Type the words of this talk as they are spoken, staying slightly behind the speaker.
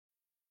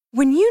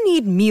When you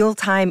need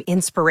mealtime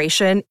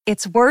inspiration,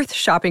 it's worth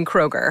shopping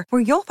Kroger,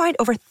 where you'll find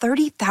over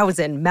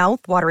 30,000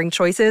 mouth-watering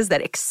choices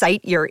that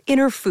excite your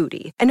inner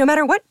foodie. And no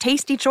matter what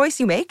tasty choice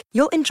you make,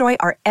 you'll enjoy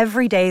our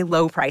everyday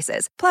low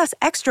prices, plus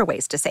extra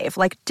ways to save,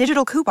 like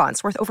digital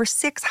coupons worth over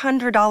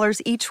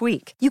 $600 each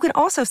week. You can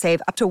also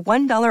save up to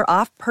 $1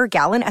 off per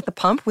gallon at the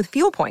pump with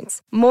fuel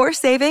points. More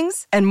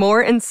savings and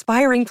more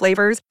inspiring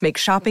flavors make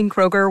shopping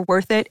Kroger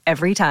worth it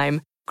every time.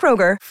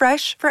 Kroger,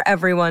 fresh for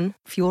everyone.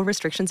 Fuel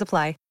restrictions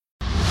apply.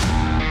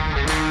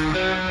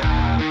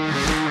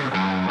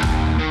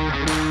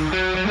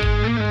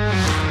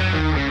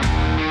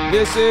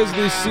 This is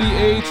the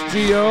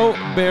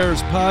CHGO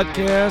Bears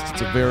podcast.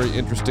 It's a very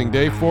interesting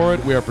day for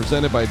it. We are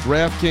presented by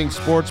DraftKings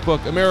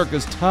Sportsbook,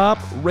 America's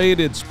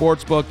top-rated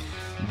sportsbook.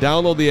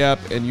 Download the app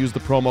and use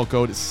the promo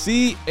code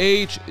CHGO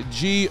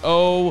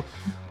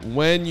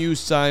when you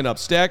sign up.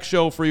 Stack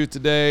show for you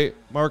today.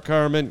 Mark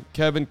Harmon,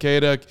 Kevin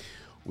Kaduk.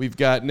 We've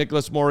got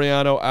Nicholas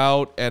Moreano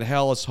out at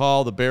Hallis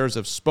Hall. The Bears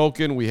have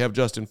spoken. We have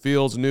Justin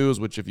Fields news,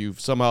 which if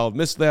you've somehow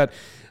missed that,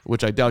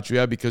 which I doubt you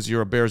have because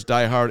you're a Bears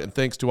diehard, and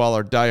thanks to all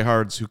our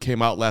diehards who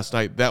came out last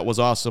night. That was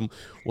awesome.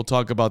 We'll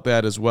talk about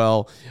that as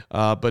well,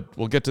 but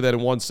we'll get to that in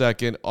 1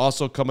 second.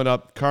 Also coming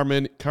up,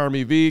 Carmen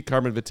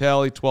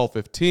Vitale,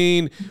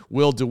 12:15.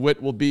 Will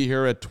DeWitt will be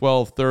here at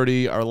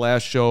 12:30, our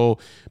last show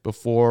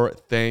before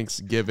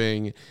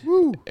Thanksgiving.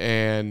 Woo.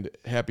 And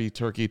happy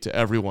turkey to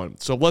everyone.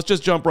 So let's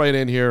just jump right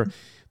in here.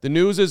 The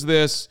news is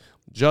this: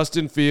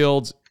 Justin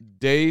Fields,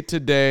 day to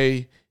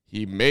day,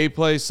 he may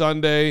play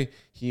Sunday.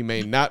 He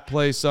may not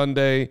play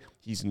Sunday.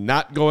 He's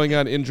not going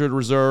on injured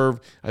reserve.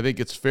 I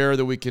think it's fair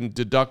that we can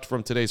deduct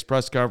from today's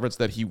press conference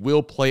that he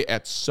will play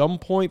at some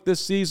point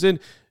this season,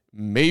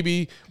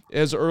 maybe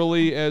as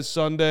early as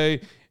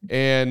Sunday.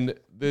 And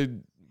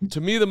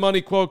to me, the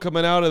money quote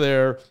coming out of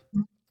there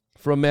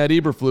from Matt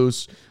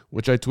Eberflus,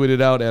 which I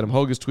tweeted out, Adam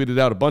Hogue has tweeted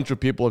out, a bunch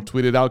of people have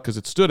tweeted out because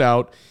it stood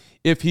out.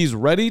 If he's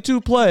ready to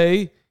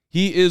play,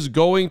 he is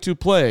going to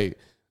play.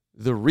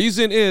 The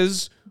reason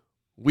is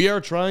we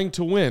are trying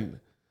to win,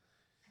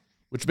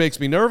 which makes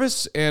me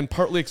nervous and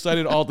partly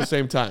excited all at the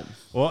same time.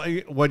 Well,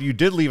 what you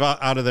did leave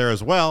out of there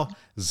as well,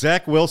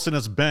 Zach Wilson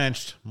is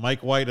benched.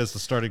 Mike White as the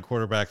starting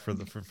quarterback for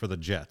the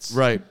Jets.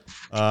 Right.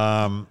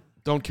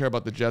 Don't care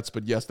about the Jets,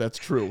 but yes, that's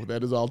true.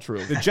 That is all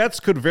true. The Jets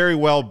could very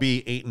well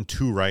be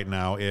 8-2 right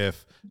now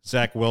if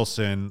Zach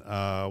Wilson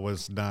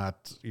was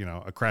not,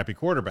 a crappy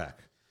quarterback.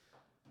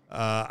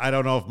 I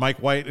don't know if Mike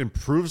White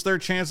improves their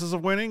chances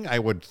of winning. I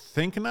would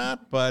think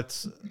not,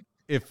 but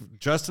if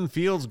Justin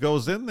Fields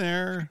goes in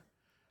there,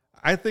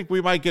 I think we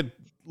might get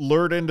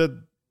lured into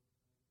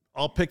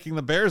all picking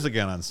the Bears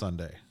again on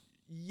Sunday.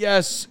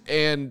 Yes,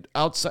 and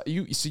outside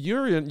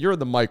you're in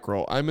the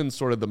micro. I'm in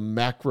sort of the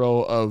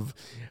macro of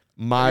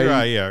my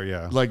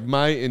like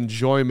my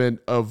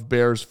enjoyment of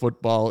Bears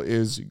football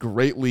is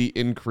greatly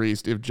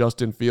increased if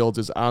Justin Fields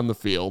is on the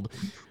field.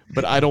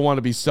 But I don't want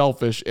to be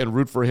selfish and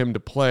root for him to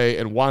play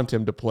and want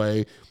him to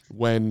play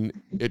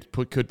when it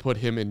could put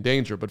him in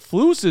danger. But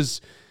this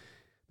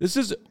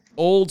is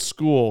old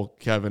school,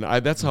 Kevin.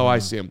 That's how I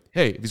see him.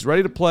 Hey, if he's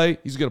ready to play,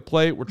 he's going to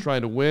play. We're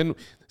trying to win.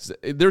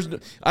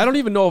 I don't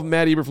even know if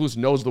Matt Eberflus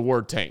knows the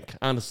word tank,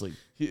 honestly.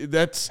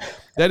 That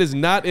is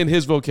not in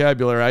his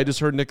vocabulary. I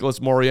just heard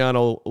Nicholas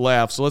Moreano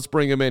laugh, so let's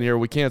bring him in here.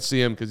 We can't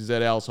see him because he's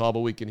at Hallis Hall,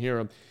 but we can hear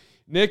him.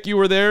 Nick, you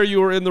were there. You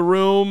were in the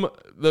room.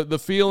 The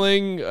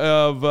feeling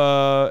of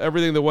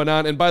everything that went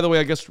on. And by the way,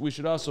 I guess we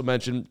should also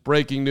mention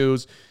breaking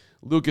news.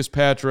 Lucas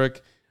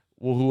Patrick,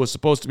 who was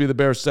supposed to be the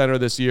Bears center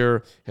this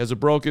year, has a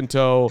broken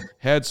toe,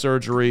 had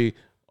surgery,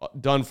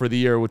 done for the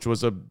year, which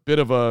was a bit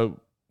of a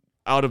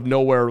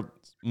out-of-nowhere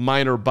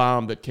minor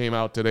bomb that came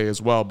out today as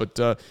well.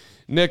 But,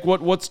 Nick,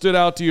 what stood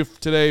out to you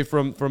today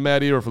from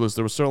Matt Eberflus?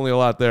 There was certainly a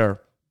lot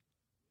there.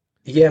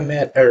 Yeah,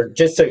 Matt, or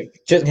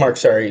Mark,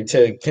 sorry,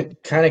 to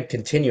kind of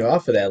continue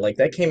off of that, like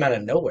that came out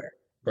of nowhere,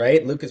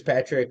 right? Lucas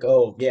Patrick,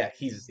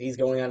 he's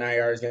going on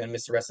IR, he's going to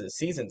miss the rest of the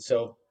season.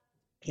 So,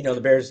 the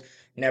Bears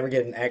never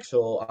get an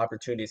actual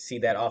opportunity to see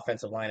that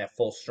offensive line at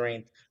full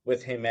strength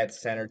with him at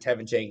center,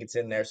 Tevin Jenkins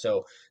in there.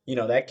 So,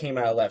 that came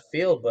out of left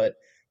field, but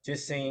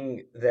just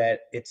saying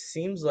that it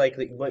seems like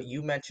what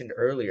you mentioned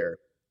earlier,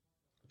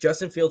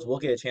 Justin Fields will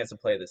get a chance to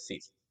play this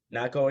season,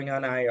 not going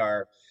on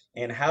IR.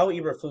 And how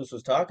Eberflus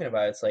was talking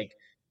about, it's like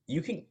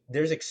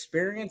there's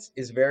experience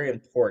is very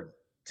important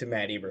to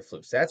Matt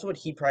Eberflus. That's what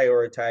he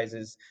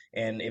prioritizes.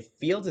 And if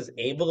Fields is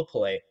able to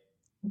play,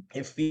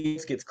 if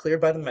Fields gets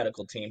cleared by the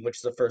medical team, which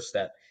is the first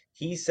step,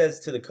 he says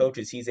to the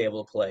coaches he's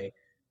able to play,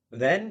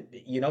 then,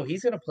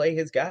 he's going to play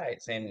his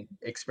guys. And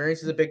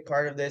experience is a big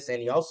part of this. And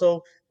he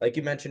also, like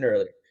you mentioned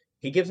earlier,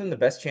 he gives them the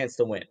best chance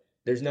to win.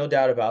 There's no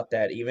doubt about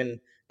that.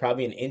 Even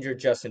probably an injured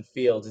Justin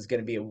Fields is going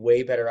to be a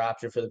way better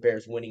option for the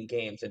Bears winning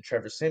games than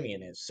Trevor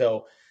Siemian is.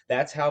 So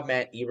that's how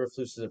Matt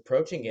Eberflus is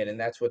approaching it, and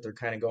that's what they're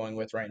kind of going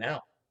with right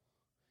now.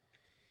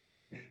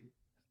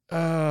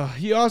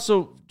 He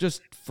also,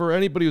 just for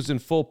anybody who's in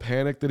full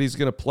panic that he's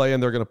going to play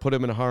and they're going to put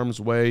him in harm's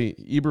way,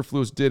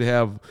 Eberflus did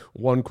have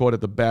one quote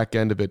at the back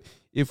end of it.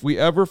 If we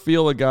ever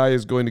feel a guy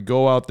is going to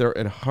go out there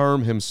and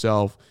harm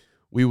himself,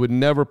 we would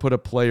never put a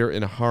player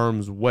in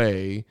harm's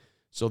way.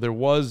 So there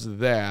was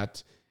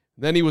that.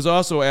 Then he was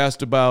also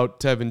asked about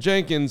Tevin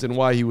Jenkins and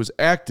why he was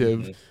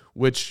active,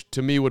 which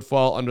to me would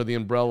fall under the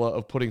umbrella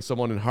of putting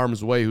someone in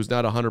harm's way who's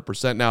not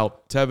 100%. Now,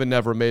 Tevin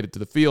never made it to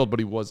the field, but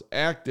he was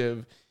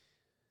active.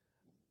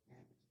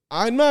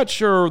 I'm not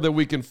sure that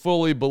we can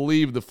fully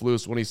believe the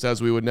Flus when he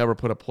says we would never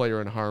put a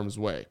player in harm's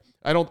way.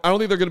 I don't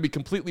think they're going to be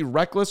completely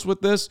reckless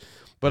with this,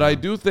 but I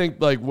do think,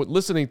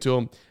 listening to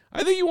him,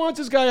 I think he wants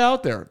his guy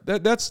out there.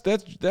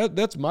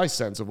 That's my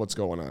sense of what's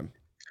going on.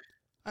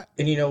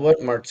 And you know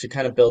what, Mark, to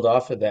kind of build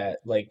off of that,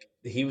 like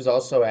he was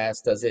also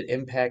asked, does it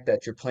impact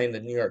that you're playing the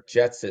New York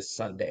Jets this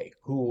Sunday,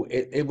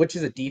 which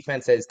is a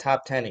defense that is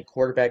top 10 in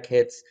quarterback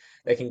hits,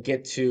 that can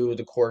get to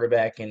the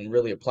quarterback and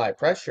really apply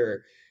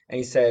pressure. And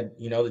he said,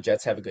 the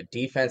Jets have a good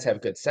defense, have a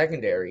good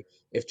secondary.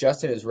 If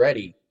Justin is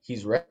ready,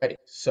 he's ready.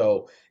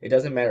 So it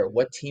doesn't matter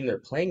what team they're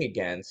playing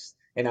against.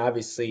 And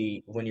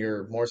obviously, when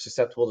you're more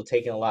susceptible to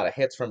taking a lot of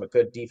hits from a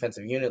good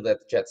defensive unit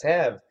that the Jets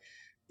have,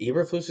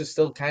 Eberflus is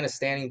still kind of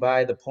standing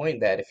by the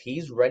point that if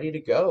he's ready to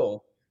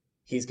go,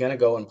 he's going to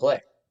go and play.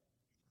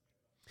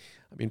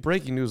 I mean,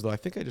 breaking news, though. I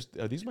think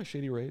are these my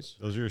Shady Rays?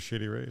 Those are your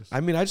Shady Rays. I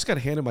mean, I just got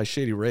handed my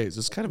Shady Rays.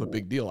 It's kind of a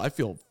big deal. I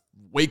feel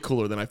way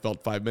cooler than I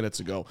felt 5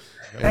 minutes ago.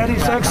 Very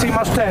sexy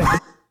mustache.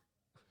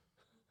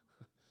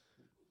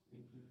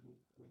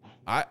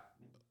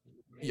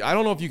 I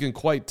don't know if you can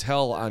quite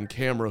tell on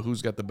camera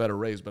who's got the better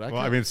Rays, but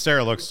I mean,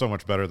 Sarah looks so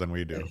much better than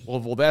we do.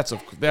 Well, that's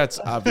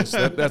obvious.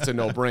 That's a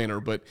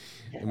no-brainer. But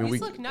I mean,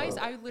 these look nice.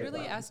 I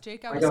literally asked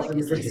Jake. I was like,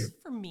 "Is this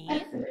for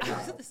me?"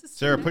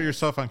 Sarah, put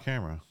yourself on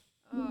camera.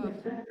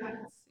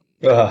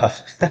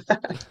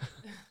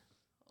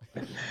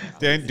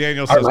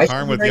 Daniel says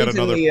harm with yet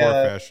another poor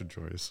fashion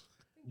choice.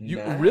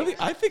 You really?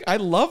 I think I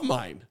love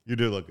mine. You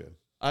do look good.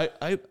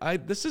 I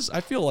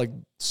feel like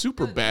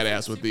super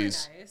badass with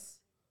these. Nice.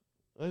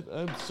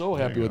 I'm so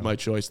happy with my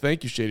choice.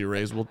 Thank you, Shady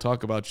Rays. We'll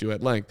talk about you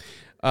at length.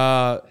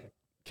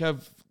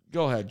 Kev,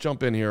 go ahead,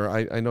 jump in here.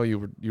 I know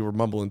you were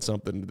mumbling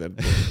something.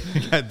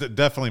 Yeah,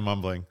 definitely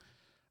mumbling.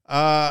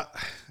 I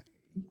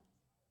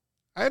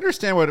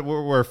understand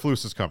where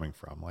Flus is coming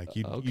from. Like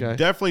you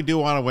definitely do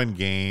want to win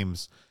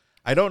games.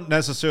 I don't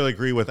necessarily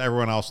agree with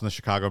everyone else in the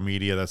Chicago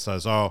media that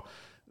says, "Oh,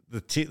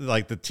 the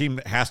team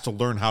has to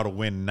learn how to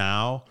win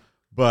now."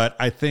 But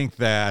I think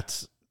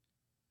that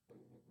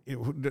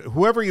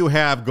whoever you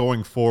have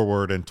going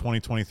forward in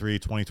 2023,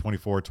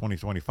 2024,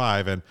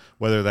 2025, and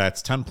whether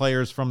that's 10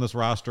 players from this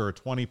roster or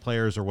 20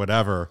 players or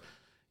whatever,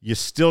 you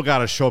still got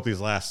to show up these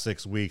last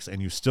 6 weeks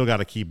and you still got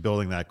to keep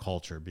building that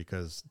culture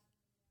because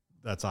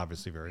that's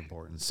obviously very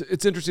important.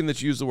 It's interesting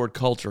that you use the word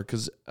culture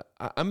because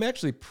I'm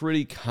actually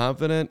pretty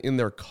confident in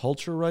their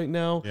culture right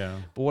now. Yeah.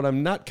 But what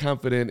I'm not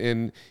confident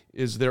in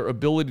is their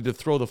ability to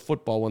throw the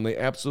football when they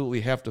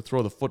absolutely have to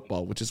throw the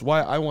football, which is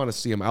why I want to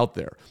see them out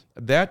there.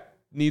 That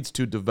needs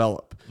to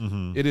develop.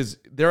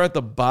 They're at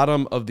the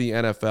bottom of the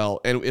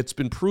NFL, and it's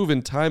been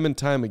proven time and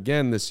time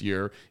again this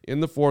year in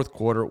the fourth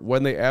quarter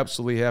when they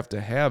absolutely have to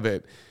have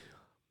it.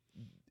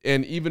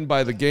 And even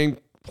by the game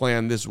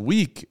plan this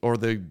week, or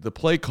the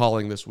play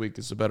calling this week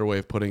is a better way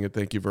of putting it.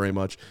 Thank you very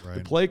much. Right.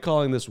 The play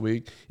calling this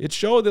week, it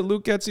showed that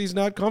Luke Getsy's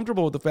not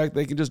comfortable with the fact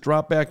they can just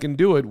drop back and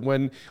do it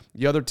when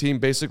the other team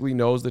basically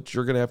knows that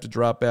you're going to have to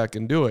drop back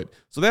and do it.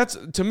 So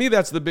to me,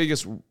 that's the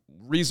biggest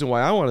reason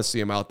why I want to see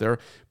him out there,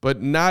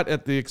 but not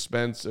at the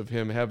expense of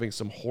him having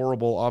some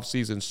horrible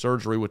offseason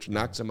surgery, which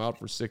knocks him out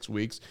for 6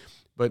 weeks.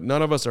 But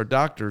none of us are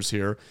doctors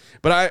here.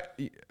 But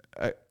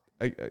I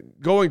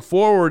going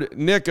forward,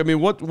 Nick, I mean,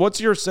 what's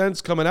your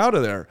sense coming out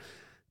of there?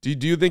 Do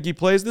you think he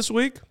plays this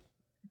week?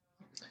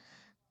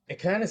 It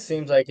kind of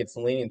seems like it's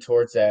leaning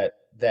towards that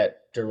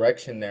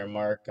direction there,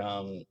 Mark.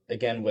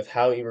 Again, with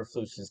how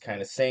Eberflus is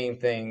kind of saying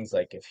things,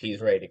 like if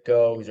he's ready to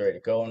go, he's ready to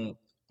go. And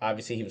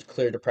obviously he was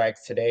cleared to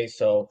practice today,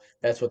 so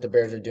that's what the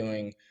Bears are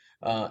doing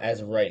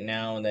as of right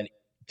now. And then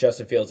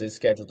Justin Fields is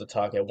scheduled to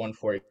talk at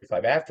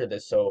 1:45 after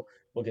this, so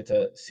we'll get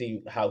to see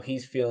how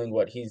he's feeling,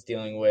 what he's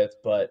dealing with.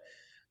 But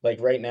like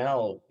right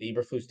now,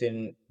 Eberflus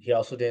didn't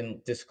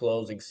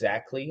disclose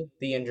exactly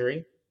the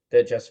injury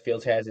that Justin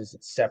Fields has. Is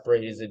it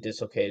separated? Is it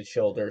dislocated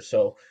shoulder?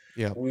 So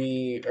yeah,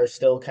 we are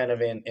still kind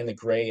of in the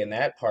gray in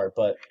that part.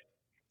 But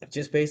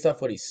just based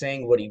off what he's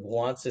saying, what he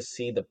wants to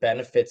see, the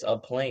benefits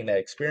of playing that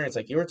experience,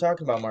 like you were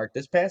talking about, Mark,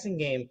 this passing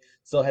game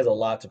still has a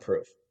lot to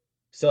prove.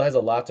 Still has a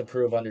lot to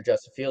prove under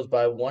Justin Fields.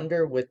 But I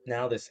wonder with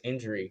now this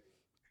injury,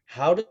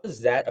 how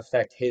does that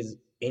affect his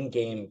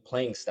in-game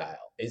playing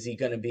style? Is he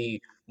going to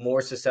be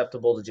more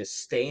susceptible to just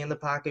stay in the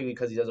pocket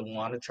because he doesn't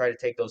want to try to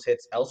take those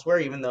hits elsewhere?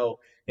 Even though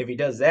if he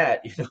does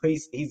that,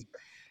 he's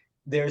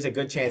there's a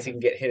good chance he can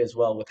get hit as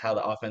well with how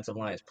the offensive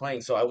line is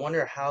playing. So I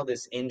wonder how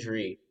this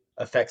injury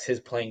affects his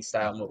playing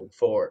style moving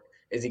forward.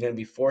 Is he going to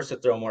be forced to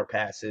throw more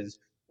passes,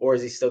 or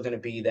is he still going to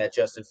be that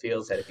Justin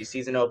Fields that if he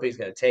sees an open, he's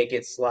going to take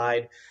it,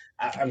 slide?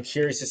 I'm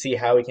curious to see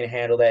how he can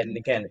handle that. And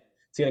again,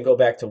 it's going to go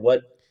back to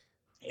what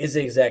is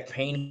the exact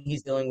pain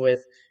he's dealing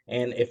with,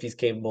 and if he's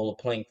capable of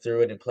playing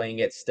through it and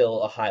playing at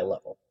still a high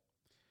level.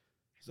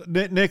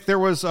 Nick, there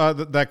was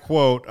that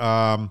quote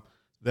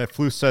that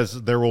Flus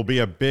says there will be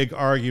a big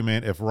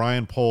argument if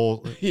Ryan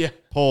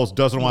Poles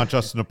doesn't want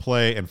Justin to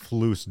play and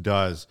Flus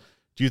does.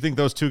 Do you think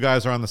those two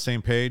guys are on the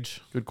same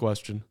page? Good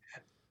question.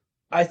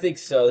 I think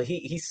so.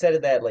 He said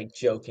that like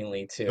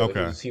jokingly too.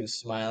 Okay. He was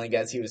smiling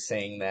as he was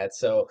saying that.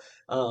 So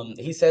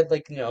he said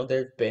like,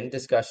 there've been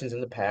discussions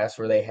in the past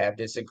where they have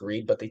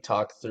disagreed, but they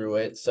talked through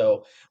it.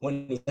 So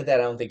when he said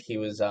that, I don't think he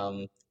was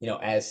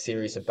as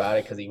serious about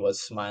it because he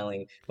was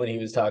smiling when he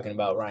was talking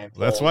about Ryan Poles.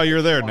 That's why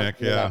you're there,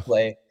 Nick. Yeah.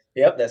 Play.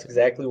 Yep, that's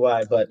exactly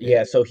why. But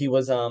yeah, so he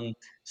was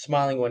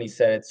smiling when he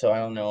said it. So I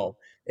don't know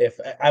if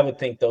I would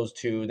think those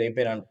two, they've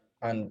been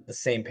on the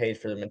same page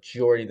for the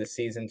majority of the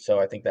season, so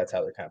I think that's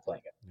how they're kind of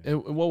playing it.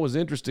 And what was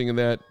interesting in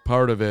that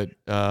part of it,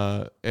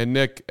 and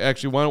Nick,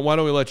 actually, why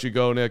don't we let you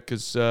go, Nick,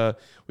 because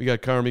we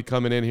got Carmi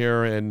coming in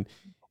here, and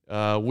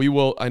we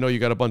will. I know you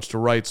got a bunch to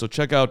write, so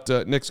check out.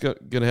 Nick's going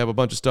to have a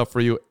bunch of stuff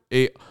for you.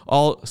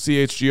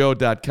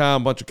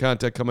 allchgo.com, bunch of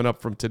content coming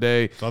up from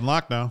today. It's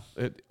unlocked now.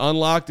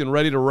 Unlocked and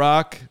ready to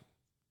rock.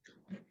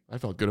 I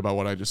felt good about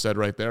what I just said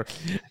right there.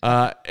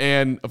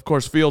 And, of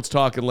course, Fields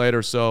talking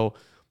later, so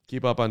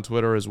keep up on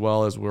Twitter as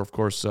well, as we're, of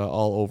course,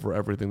 all over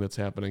everything that's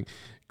happening.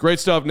 Great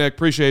stuff, Nick.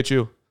 Appreciate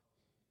you.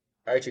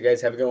 All right, you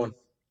guys have a good one.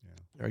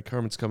 All right,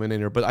 Carmen's coming in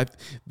here. But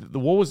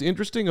what was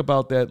interesting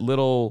about that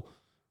little,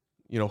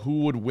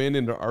 who would win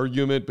in the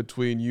argument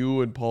between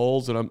you and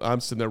Poles? And I'm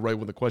sitting there right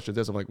when the question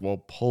is, I'm like, well,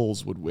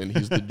 Poles would win.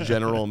 He's the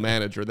general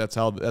manager. That's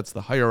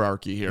the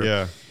hierarchy here.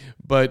 Yeah.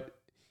 But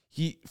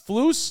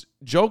Flus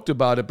joked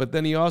about it, but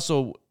then he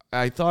also,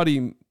 I thought he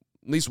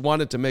at least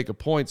wanted to make a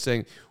point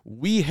saying,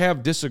 we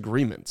have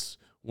disagreements.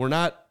 We're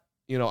not,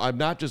 I'm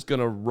not just going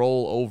to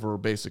roll over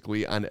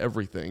basically on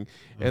everything.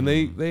 And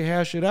they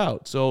hash it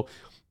out. So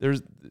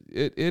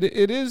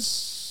it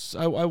is,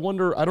 I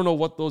wonder, I don't know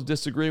what those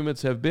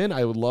disagreements have been.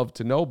 I would love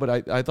to know,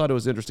 but I thought it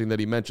was interesting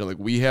that he mentioned, like,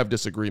 we have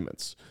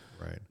disagreements.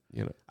 Right.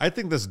 I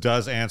think this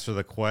does answer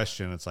the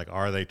question. It's like,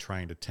 are they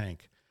trying to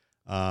tank?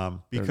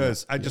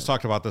 Because I just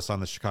talked about this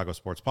on the Chicago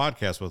Sports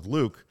Podcast with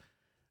Luke.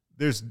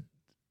 There's,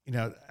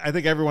 I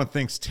think everyone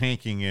thinks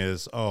tanking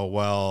is,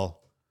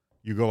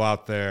 you go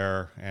out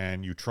there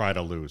and you try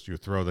to lose. You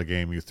throw the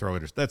game, you throw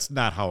it. That's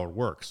not how it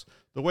works.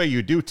 The way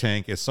you do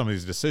tank is some of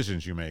these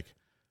decisions you make.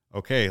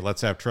 Okay,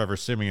 let's have Trevor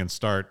Siemian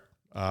start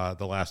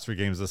the last 3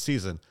 games of the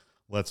season.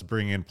 Let's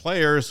bring in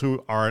players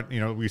who aren't,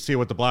 we see it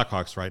with the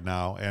Blackhawks right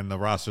now and the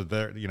roster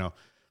there,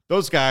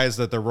 those guys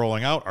that they're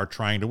rolling out are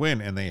trying to win,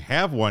 and they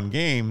have won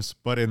games,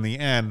 but in the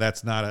end,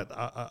 that's not an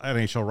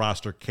NHL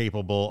roster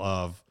capable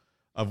of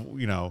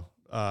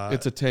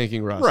it's a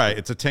tanking roster. Right,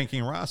 it's a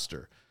tanking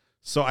roster.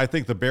 So I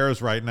think the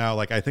Bears right now,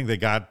 I think they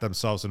got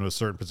themselves into a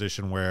certain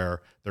position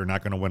where they're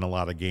not going to win a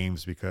lot of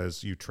games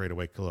because you trade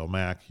away Khalil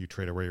Mack, you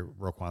trade away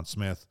Roquan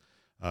Smith,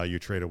 you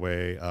trade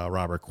away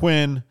Robert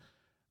Quinn.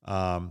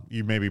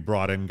 You maybe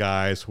brought in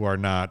guys who are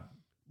not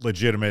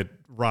legitimate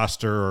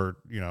roster or,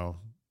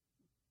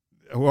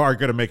 who are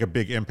going to make a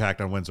big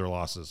impact on wins or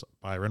losses.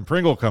 Byron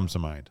Pringle comes to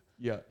mind.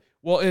 Yeah.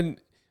 Well, and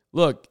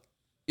look,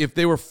 if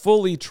they were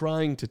fully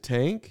trying to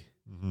tank,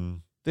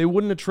 they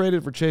wouldn't have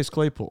traded for Chase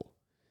Claypool.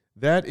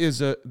 That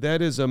is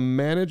a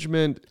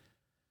management.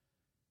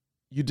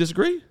 You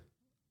disagree?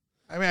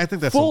 I mean, I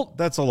think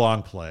that's a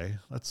long play.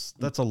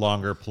 That's a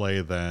longer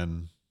play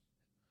than.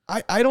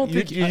 I don't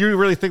think you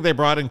really think they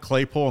brought in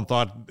Claypool and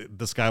thought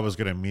this guy was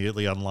going to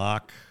immediately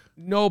unlock.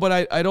 No,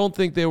 but I don't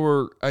think they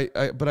were.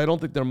 But I don't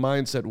think their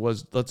mindset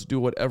was, let's do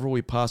whatever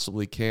we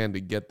possibly can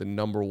to get the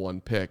number 1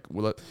 pick.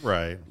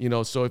 Right.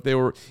 So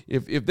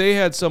if they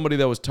had somebody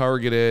that was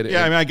targeted.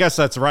 Yeah, I mean, I guess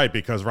that's right,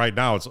 because right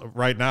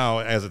now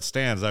as it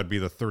stands, that'd be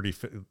the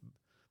 35th.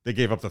 They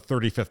gave up the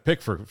 35th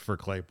pick for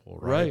Claypool,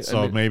 right?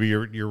 So maybe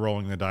you're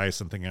rolling the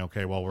dice and thinking,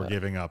 okay, well, we're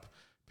giving up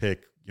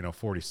pick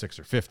 46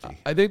 or 50.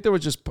 I think there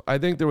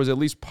was at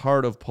least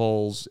part of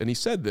Poles, and he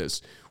said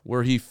this,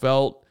 where he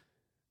felt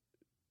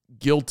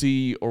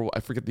guilty, or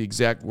I forget the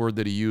exact word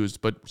that he used,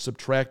 but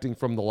subtracting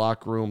from the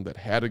locker room that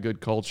had a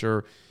good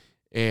culture.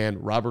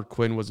 And Robert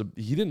Quinn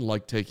he didn't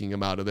like taking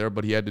him out of there,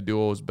 but he had to do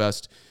what was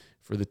best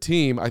for the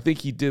team. I think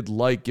he did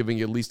like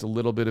giving at least a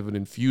little bit of an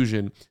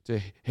infusion to,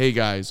 hey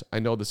guys, I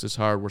know this is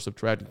hard. We're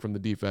subtracting from the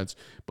defense,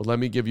 but let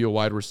me give you a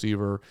wide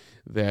receiver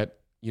that,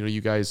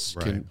 you guys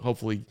can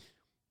hopefully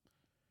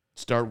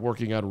start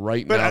working on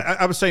right now.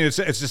 But I was saying it's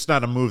just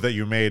not a move that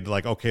you made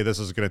like, okay, this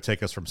is going to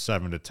take us from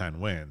 7 to 10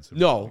 wins.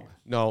 No,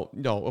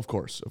 of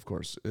course.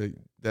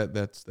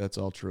 That's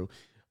all true.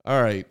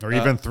 All right. Or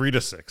even 3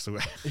 to 6.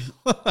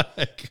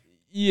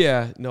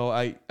 Yeah, no,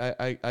 I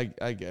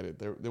get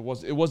it. It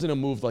wasn't a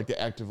move like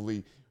to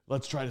actively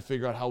let's try to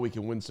figure out how we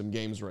can win some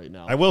games right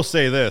now. I will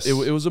say this.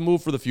 It was a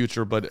move for the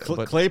future, but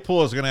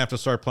Claypool is going to have to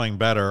start playing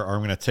better, or I'm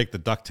going to take the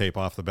duct tape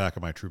off the back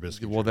of my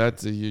Trubisky. Well,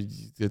 that's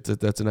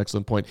an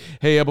excellent point.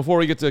 Hey, before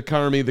we get to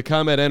Carmi, the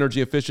ComEd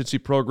Energy Efficiency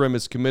Program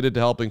is committed to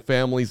helping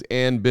families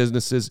and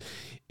businesses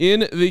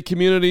in the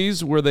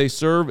communities where they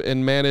serve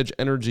and manage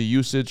energy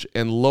usage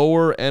and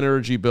lower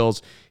energy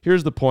bills.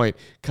 Here's the point.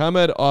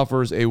 ComEd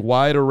offers a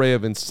wide array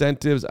of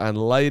incentives on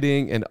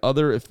lighting and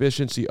other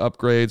efficiency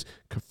upgrades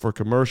for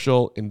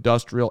commercial,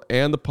 industrial,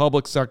 and the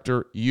public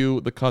sector,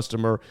 you, the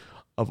customer,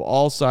 of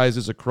all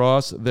sizes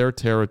across their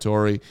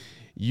territory.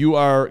 You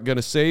are going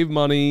to save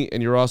money,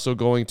 and you're also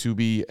going to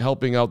be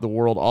helping out the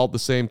world all at the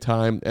same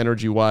time,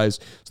 energy-wise.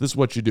 So this is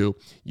what you do.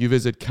 You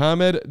visit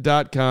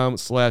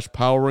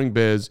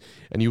ComEd.com/poweringbiz,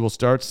 and you will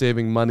start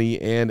saving money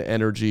and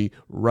energy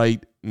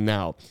right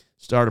now.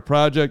 Start a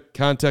project.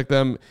 Contact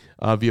them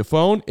via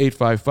phone,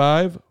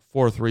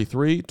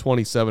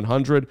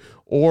 855-433-2700,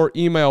 or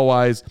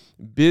email-wise,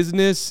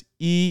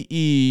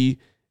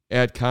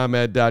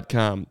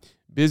 businessee@comed.com.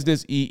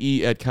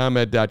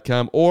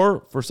 businessee@comed.com,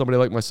 or for somebody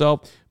like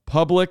myself,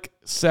 Public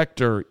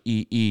Sector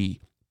EE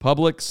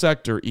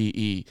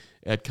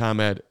at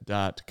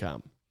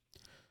comed.com.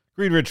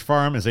 Greenridge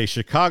Farm is a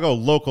Chicago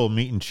local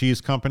meat and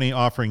cheese company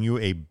offering you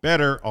a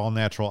better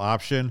all-natural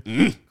option.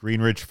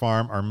 Greenridge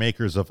Farm are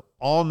makers of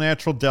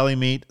all-natural deli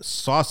meat,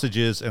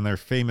 sausages, and their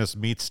famous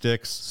meat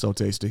sticks. So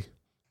tasty.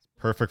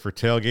 Perfect for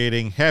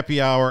tailgating, happy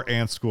hour,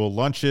 and school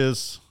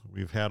lunches.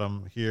 We've had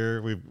them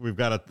here. We've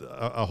got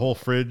a whole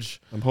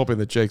fridge. I'm hoping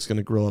that Jake's going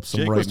to grill up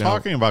some Jake right now. Jake was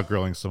talking about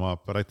grilling some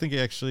up, but I think he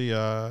actually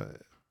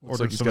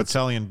ordered some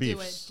Italian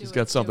beef. He's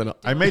got something.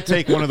 I may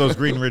take one of those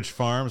Greenridge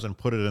Farms and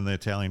put it in the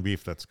Italian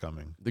beef that's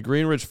coming. The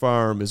Greenridge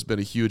Farm has been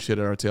a huge hit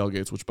at our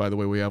tailgates, which, by the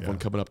way, we have one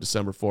coming up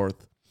December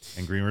 4th.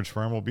 And Greenridge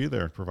Farm will be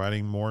there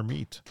providing more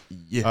meat.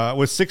 Yeah.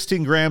 With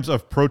 16 grams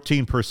of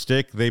protein per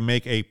stick, they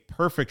make a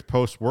perfect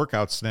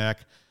post-workout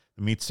snack.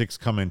 The meat sticks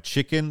come in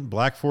chicken,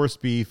 Black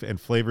Forest beef, and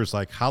flavors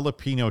like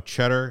jalapeno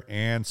cheddar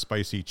and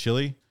spicy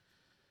chili.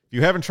 If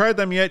you haven't tried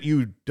them yet,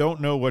 you don't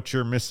know what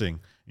you're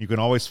missing. You can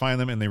always find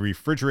them in the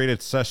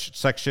refrigerated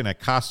section at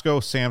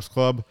Costco, Sam's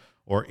Club,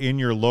 or in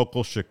your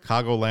local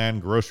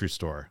Chicagoland grocery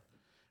store.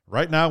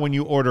 Right now, when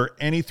you order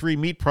any 3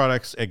 meat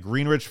products at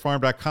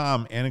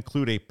greenridgefarm.com and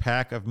include a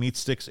pack of meat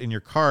sticks in your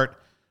cart,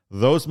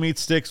 those meat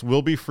sticks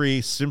will be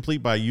free simply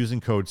by using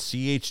code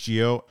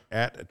CHGO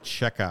at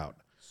checkout.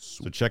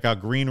 So check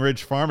out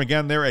Greenridge Farm.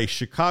 Again, they're a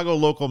Chicago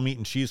local meat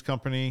and cheese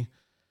company.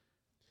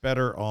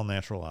 Better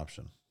all-natural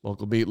option.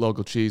 Local meat,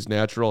 local cheese,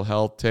 natural,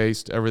 health,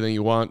 taste, everything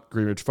you want,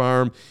 Greenridge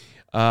Farm.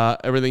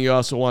 Everything you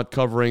also want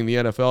covering the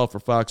NFL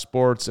for Fox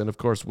Sports. And, of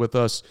course, with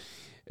us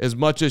as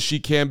much as she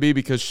can be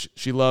because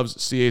she loves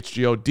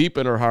CHGO deep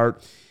in her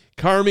heart.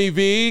 Carmi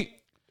V,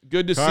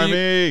 good to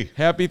see you.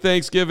 Happy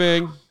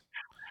Thanksgiving.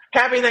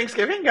 Happy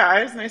Thanksgiving,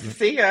 guys. Nice to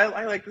see you.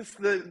 I like this,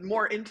 the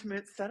more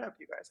intimate setup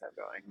you guys have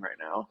going right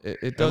now.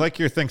 I like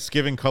your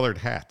Thanksgiving colored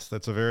hat.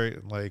 That's a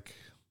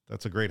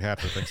great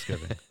hat for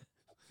Thanksgiving.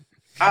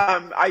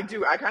 I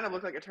do. I kind of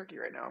look like a turkey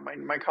right now.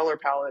 My color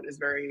palette is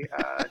very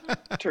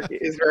turkey,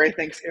 is very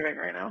Thanksgiving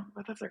right now,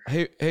 but that's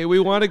okay. Hey, we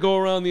want to go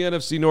around the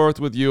NFC North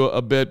with you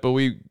a bit, but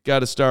we got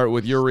to start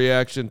with your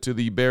reaction to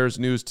the Bears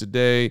news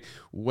today.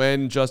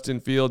 When Justin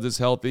Fields is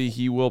healthy,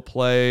 he will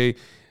play.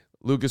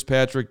 Lucas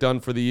Patrick done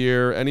for the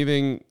year.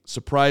 Anything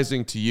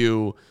surprising to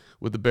you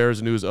with the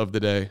Bears news of the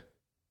day?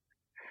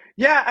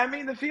 Yeah, I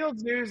mean, the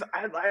Fields news,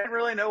 I didn't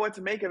really know what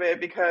to make of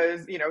it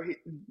because,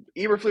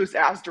 Eberflus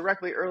asked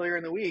directly earlier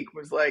in the week,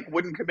 was like,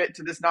 wouldn't commit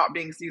to this not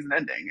being season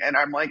ending. And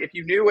I'm like, if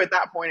you knew at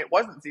that point it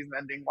wasn't season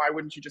ending, why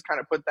wouldn't you just kind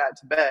of put that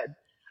to bed?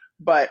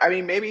 But I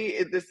mean, maybe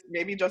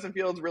Justin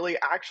Fields really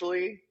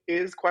actually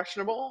is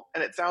questionable.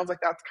 And it sounds like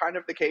that's kind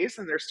of the case.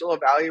 And they're still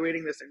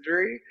evaluating this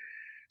injury.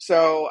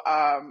 So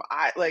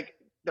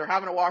they're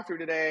having a walkthrough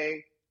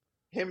today,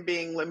 him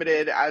being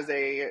limited as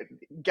a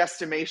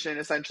guesstimation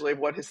essentially of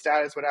what his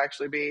status would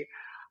actually be.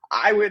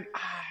 I would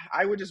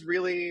just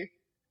really,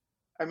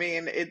 I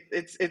mean,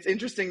 it's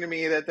interesting to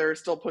me that they're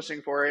still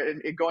pushing for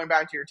it. And going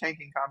back to your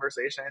tanking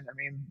conversation, I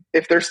mean,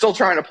 if they're still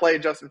trying to play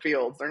Justin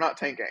Fields, they're not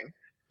tanking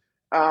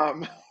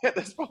at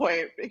this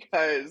point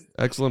because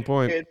excellent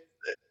point. It's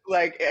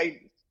like,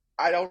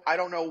 I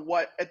don't know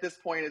what at this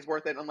point is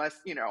worth it unless,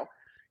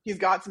 he's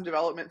got some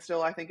development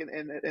still, I think,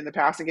 in the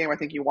passing game. I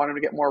think you want him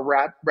to get more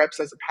reps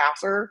as a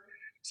passer.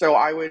 So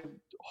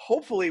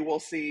hopefully we'll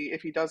see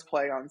if he does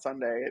play on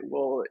Sunday,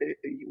 we'll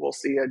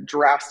see a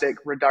drastic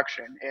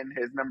reduction in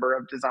his number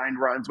of designed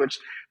runs, which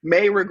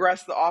may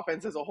regress the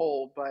offense as a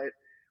whole, but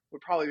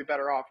would probably be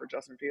better off for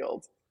Justin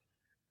Fields.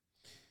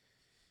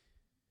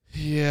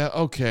 Yeah,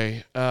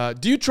 okay.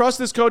 Do you trust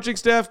this coaching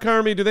staff,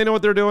 Carmi? Do they know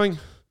what they're doing?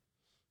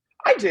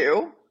 I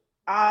do.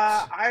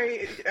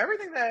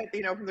 Everything that,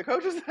 from the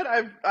coaches that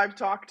I've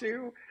talked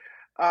to,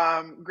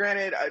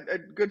 granted, a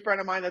good friend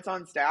of mine that's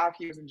on staff,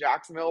 he was in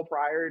Jacksonville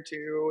prior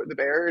to the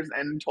Bears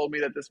and told me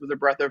that this was a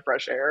breath of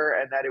fresh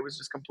air and that it was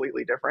just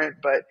completely different.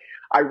 But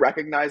I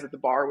recognize that the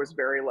bar was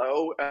very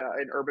low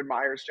in Urban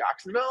Meyer's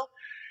Jacksonville.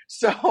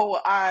 So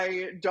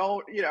I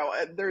don't,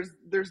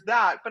 there's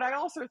that. But I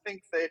also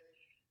think that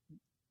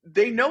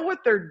they know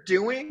what they're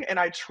doing and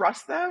I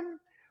trust them.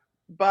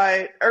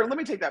 Or let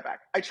me take that back.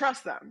 I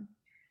trust them.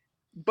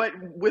 But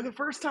with a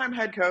first-time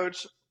head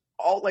coach,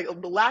 all like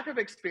the lack of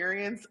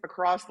experience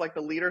across like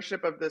the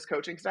leadership of this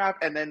coaching staff,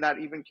 and then that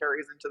even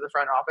carries into the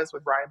front office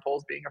with Ryan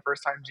Poles being a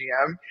first-time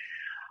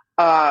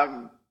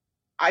GM.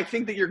 I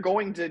think that you're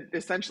going to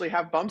essentially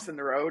have bumps in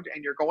the road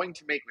and you're going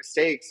to make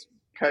mistakes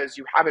because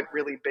you haven't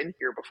really been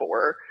here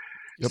before.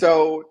 Yep.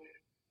 So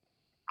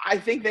I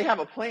think they have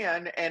a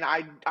plan and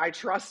I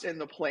trust in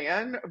the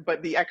plan,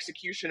 but the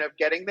execution of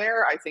getting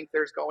there, I think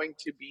there's going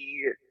to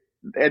be,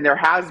 and there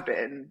has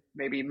been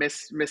maybe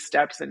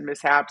missteps and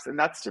mishaps, and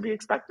that's to be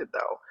expected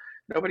though.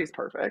 Nobody's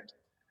perfect.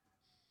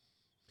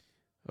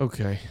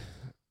 Okay.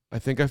 I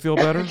think I feel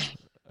better.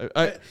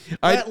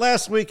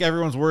 Last week,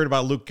 everyone's worried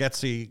about Luke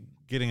Getsy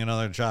getting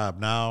another job.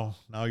 Now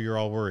you're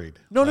all worried.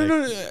 No.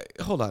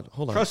 Hold on.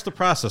 Trust the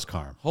process,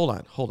 Carm. Hold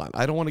on.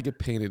 I don't want to get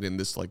painted in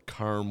this like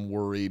Carm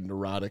worried,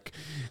 neurotic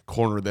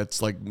corner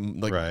that's like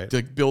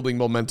building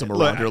momentum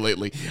around here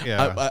lately.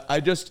 Yeah.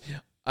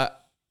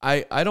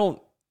 I don't.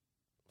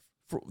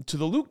 To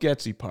the Luke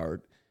Getsy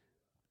part,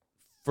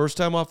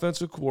 first-time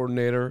offensive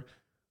coordinator,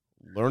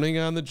 learning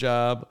on the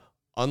job,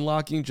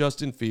 unlocking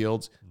Justin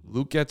Fields.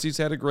 Luke Getsy's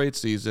had a great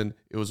season.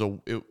 It was a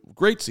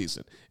great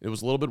season. It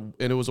was a little bit,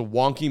 and it was a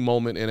wonky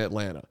moment in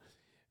Atlanta.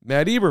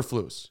 Matt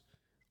Eberflus,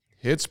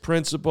 hits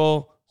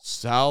principle,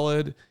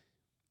 solid,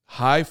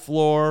 high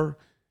floor,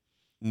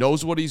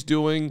 knows what he's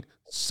doing,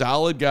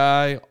 solid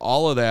guy,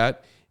 all of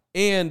that.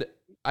 And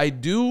I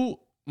do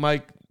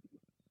my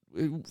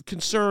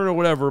concern or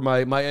whatever, my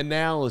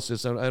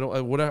analysis,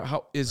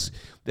 is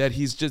that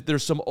he's just,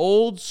 there's some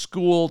old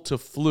school to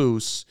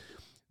Flus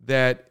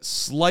that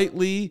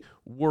slightly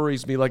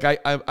worries me. Like I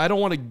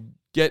don't want to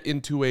get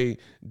into a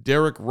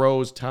Derrick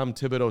Rose, Tom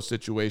Thibodeau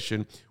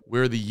situation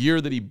where the year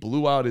that he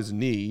blew out his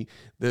knee,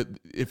 that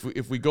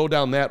if we go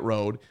down that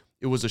road,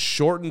 it was a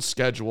shortened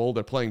schedule.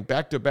 They're playing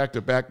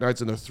back-to-back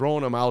nights, and they're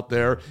throwing him out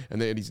there,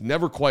 and he's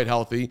never quite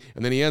healthy,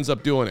 and then he ends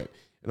up doing it.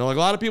 And like a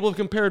lot of people have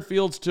compared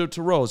Fields to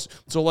Rose.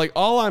 So like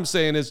all I'm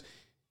saying is,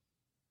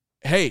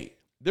 hey,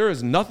 there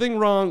is nothing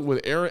wrong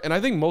with erring, and I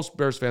think most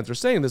Bears fans are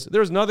saying this.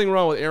 There's nothing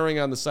wrong with erring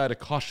on the side of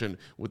caution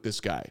with this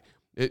guy.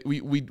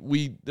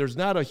 There's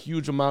not a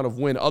huge amount of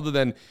win other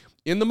than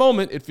in the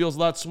moment it feels a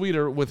lot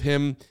sweeter with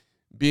him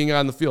being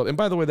on the field. And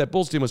by the way, that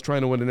Bulls team was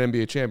trying to win an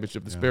NBA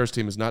championship. This Bears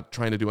team is not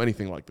trying to do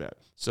anything like that.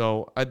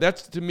 So that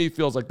to me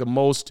feels like the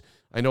most.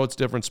 I know it's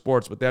different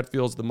sports, but that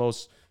feels the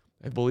most.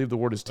 I believe the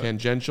word is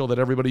tangential that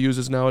everybody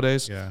uses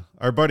nowadays. Yeah.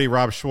 Our buddy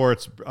Rob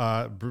Schwartz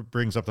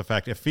brings up the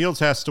fact if Fields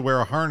has to wear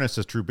a harness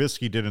as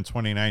Trubisky did in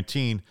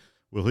 2019,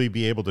 will he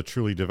be able to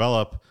truly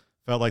develop?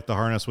 Felt like the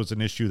harness was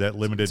an issue that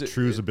limited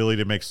True's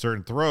ability to make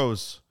certain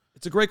throws.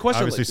 It's a great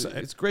question. Obviously,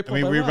 it's a great point.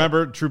 I mean, we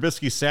remember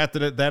Trubisky sat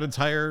that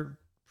entire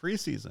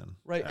preseason.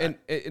 Right. And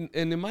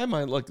in my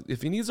mind, like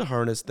if he needs a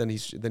harness, then he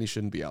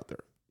shouldn't be out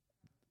there.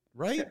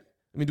 Right?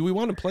 I mean, do we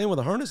want to play him with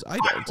a harness? I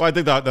don't. Well, I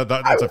think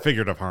that's a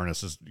figurative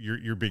harness. Is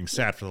you're being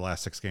sat for the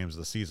last 6 games of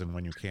the season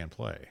when you can't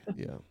play.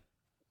 Yeah.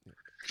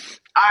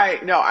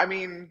 I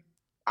mean,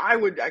 I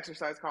would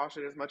exercise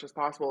caution as much as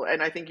possible,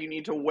 and I think you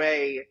need to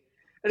weigh.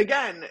 And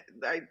again,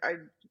 I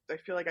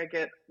feel like I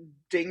get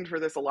dinged for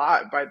this a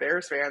lot by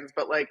Bears fans,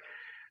 but like,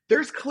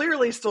 there's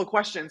clearly still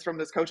questions from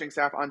this coaching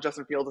staff on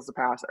Justin Fields as a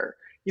passer.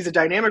 He's a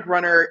dynamic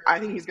runner. I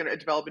think he's going to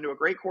develop into a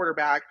great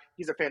quarterback.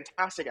 He's a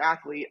fantastic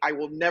athlete. I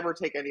will never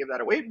take any of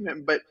that away from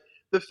him. But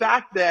the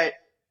fact that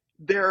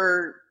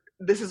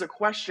this is a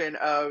question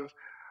of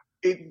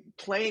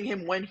playing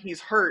him when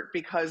he's hurt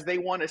because they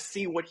want to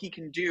see what he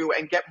can do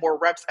and get more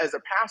reps as a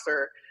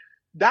passer,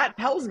 that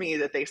tells me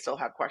that they still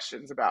have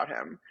questions about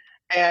him.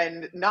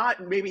 And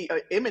not maybe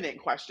imminent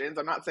questions.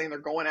 I'm not saying they're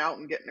going out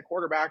and getting a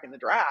quarterback in the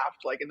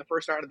draft, like in the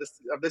first round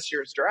of this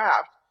year's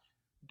draft.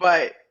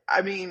 But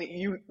I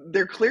mean,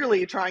 they're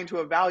clearly trying to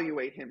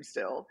evaluate him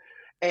still.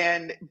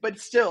 But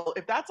still,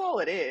 if that's all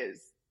it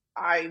is,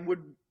 I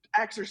would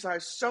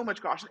exercise so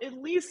much caution, at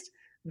least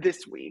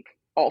this week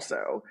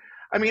also.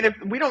 I mean, if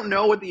we don't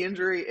know what the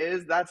injury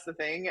is, that's the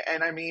thing.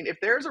 And I mean, if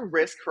there's a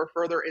risk for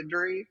further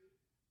injury,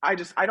 I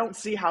don't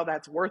see how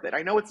that's worth it.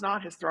 I know it's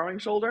not his throwing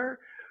shoulder,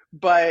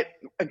 but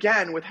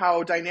again, with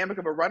how dynamic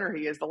of a runner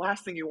he is, the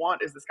last thing you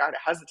want is this guy to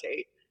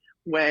hesitate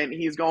when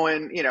he's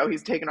going,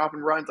 he's taking off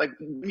and runs. Like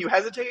when you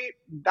hesitate,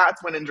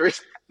 that's when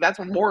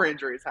more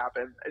injuries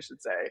happen, I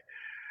should say.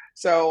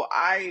 So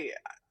I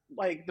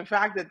like the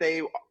fact that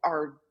they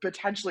are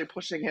potentially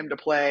pushing him to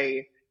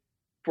play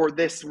for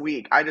this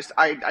week. I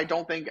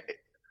don't think,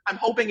 I'm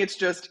hoping it's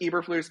just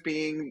Eberflus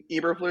being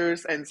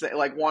Eberflus and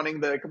like wanting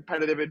the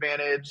competitive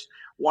advantage,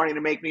 wanting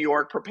to make New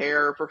York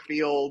prepare for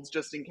Fields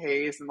just in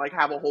case and like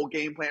have a whole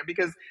game plan.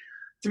 Because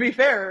to be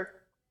fair,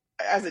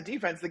 as a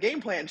defense, the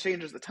game plan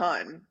changes a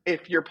ton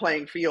if you're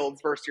playing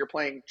Fields versus you're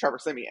playing Trevor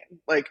Siemian.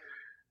 Like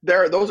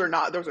those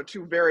are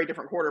 2 very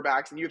different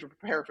quarterbacks and you have to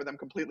prepare for them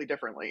completely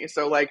differently.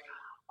 So like,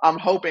 I'm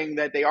hoping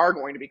that they are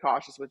going to be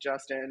cautious with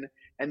Justin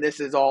and this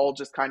is all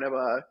just kind of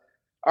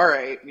all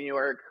right, New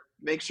York,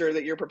 make sure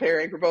that you're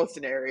preparing for both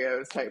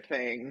scenarios type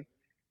thing.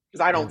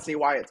 Because I don't see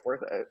why it's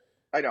worth it.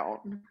 I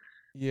don't.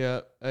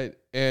 Yeah,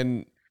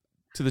 and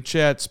to the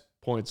chat's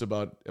points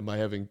about am I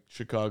having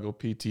Chicago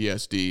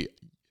PTSD?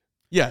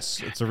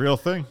 Yes, It's a real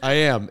thing. I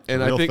am,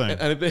 and Real I think thing.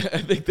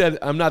 I think that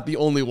I'm not the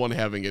only one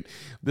having it.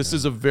 This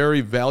is a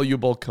very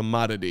valuable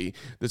commodity.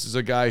 This is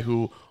a guy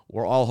who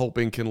we're all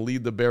hoping can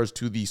lead the Bears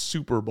to the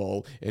Super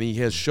Bowl, and he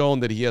has shown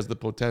that he has the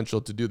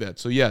potential to do that.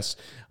 So yes,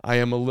 I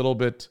am a little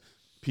bit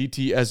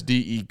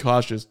PTSD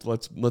cautious.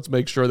 Let's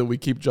make sure that we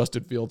keep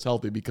Justin Fields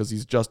healthy because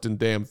he's Justin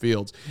damn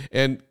Fields.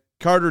 And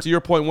Carter, to your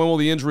point, when will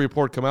the injury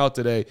report come out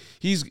today?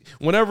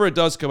 Whenever it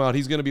does come out,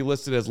 he's going to be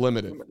listed as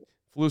limited.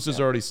 Flus has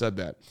already said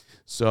that.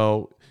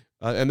 So,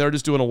 and they're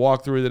just doing a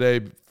walkthrough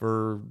today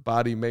for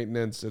body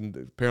maintenance, and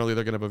apparently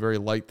they're going to have a very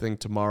light thing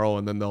tomorrow,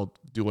 and then they'll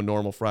do a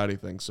normal Friday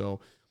thing. So,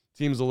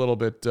 team's a little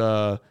bit,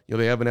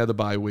 they haven't had the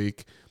bye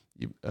week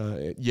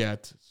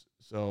yet,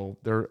 so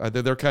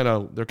they're kind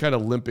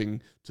of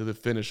limping to the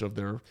finish of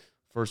their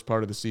first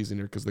part of the season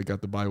here because they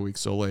got the bye week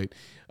so late.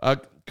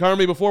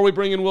 Carmi, before we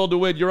bring in Will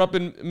DeWitt, you're up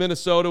in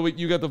Minnesota.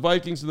 You got the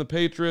Vikings and the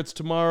Patriots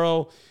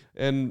tomorrow,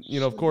 and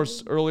of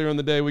course earlier in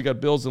the day we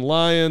got Bills and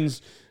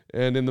Lions.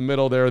 And in the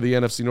middle there, the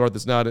NFC North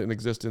is not in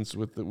existence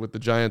with the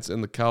Giants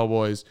and the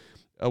Cowboys.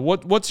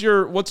 What's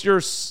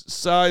your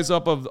size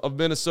up of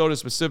Minnesota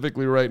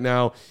specifically right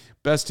now?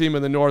 Best team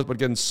in the North, but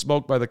getting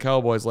smoked by the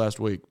Cowboys last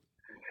week.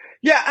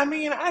 Yeah, I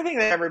mean, I think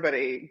that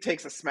everybody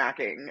takes a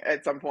smacking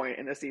at some point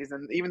in the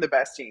season, even the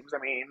best teams. I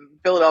mean,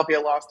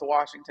 Philadelphia lost to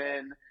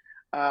Washington.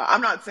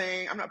 I'm not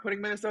putting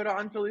Minnesota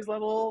on Philly's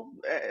level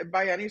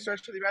by any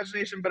stretch of the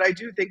imagination, but I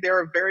do think they're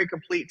a very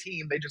complete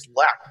team. They just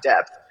lack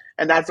depth.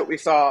 And that's what we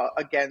saw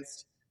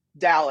against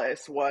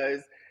Dallas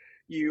was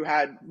you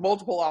had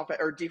multiple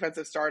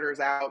defensive starters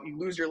out. You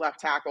lose your left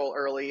tackle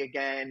early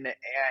again.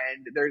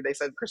 And they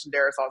said Christian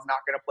Darrisaw is not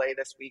going to play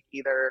this week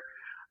either.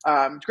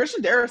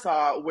 Christian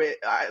Darrisaw,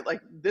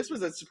 this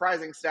was a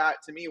surprising stat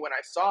to me when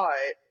I saw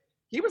it.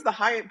 He was the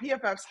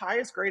PFF's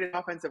highest graded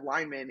offensive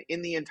lineman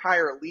in the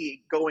entire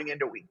league going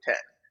into week 10.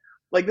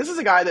 Like, this is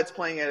a guy that's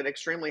playing at an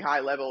extremely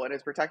high level and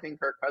is protecting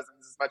Kirk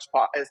Cousins as much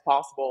as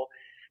possible.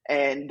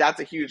 And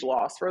that's a huge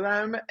loss for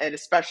them. And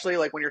especially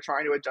like when you're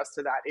trying to adjust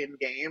to that in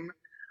game,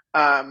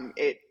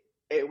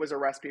 it was a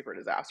recipe for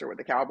disaster with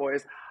the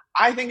Cowboys.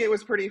 I think it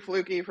was pretty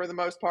fluky for the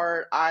most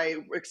part. I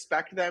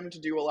expect them to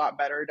do a lot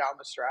better down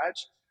the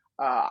stretch.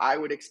 I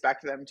would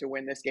expect them to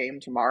win this game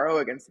tomorrow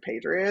against the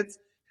Patriots.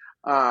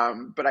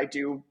 But I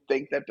do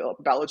think that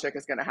Belichick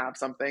is going to have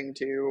something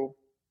to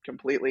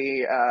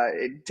completely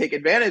take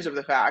advantage of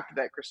the fact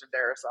that Christian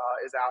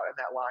Darrisaw is out and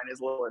that line is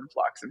a little in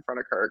flux in front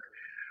of Kirk.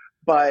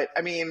 But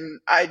I mean,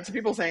 to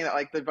people saying that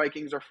like the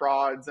Vikings are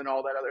frauds and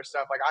all that other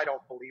stuff, like I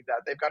don't believe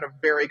that. They've got a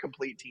very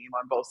complete team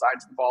on both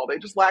sides of the ball. They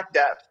just lack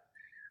depth.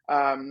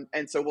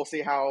 And so we'll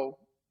see how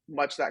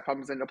much that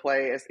comes into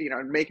play. As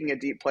making a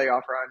deep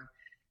playoff run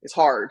is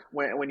hard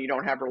when you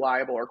don't have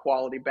reliable or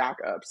quality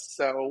backups.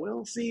 So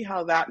we'll see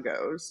how that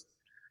goes.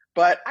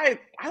 But I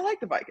like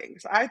the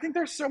Vikings. I think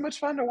they're so much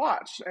fun to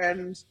watch.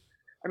 And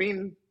I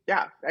mean,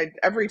 yeah,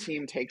 every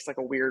team takes like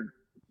a weird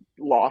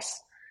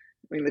loss.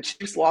 I mean, the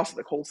Chiefs lost to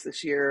the Colts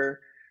this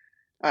year.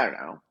 I don't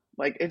know.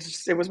 Like,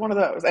 it was one of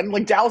those. And,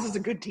 like, Dallas is a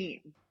good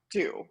team,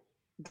 too.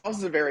 Dallas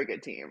is a very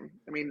good team.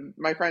 I mean,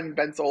 my friend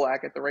Ben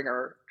Solak at The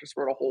Ringer just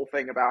wrote a whole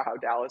thing about how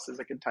Dallas is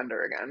a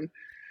contender again,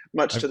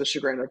 much to the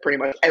chagrin of pretty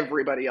much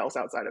everybody else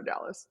outside of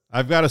Dallas.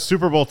 I've got a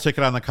Super Bowl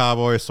ticket on the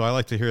Cowboys, so I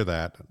like to hear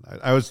that.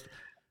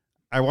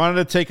 I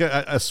wanted to take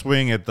a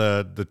swing at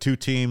the two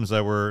teams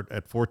that were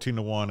at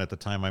 14-1 at the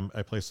time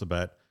I placed the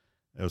bet.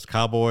 It was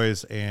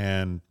Cowboys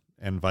and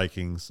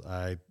Vikings.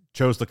 I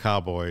chose the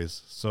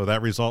Cowboys. So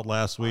that result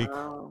last week,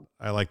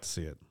 I like to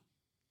see it.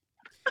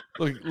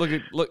 Look!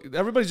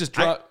 Everybody's just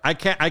dropped. I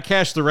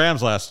cashed the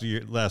Rams last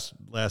year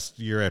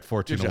at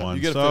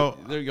 14-1. So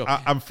there you go.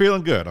 I'm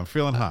feeling good. I'm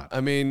feeling hot. I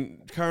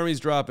mean,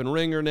 Carmi's dropping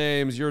ringer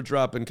names. You're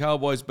dropping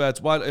Cowboys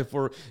bets. Why, if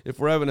we're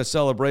having a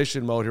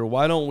celebration mode here,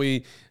 why don't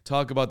we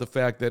talk about the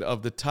fact that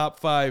of the top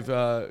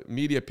 5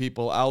 media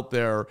people out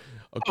there,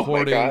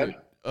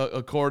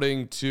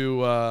 according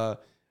to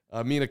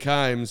Mina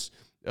Kimes,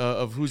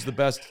 of who's the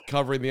best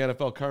covering the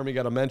NFL, Carmi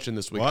got a mention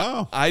this week.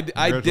 Wow. I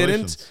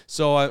didn't,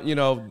 so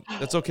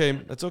that's okay.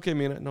 That's okay,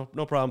 Mina.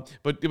 No problem.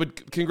 But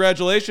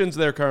congratulations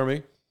there,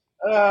 Carmi.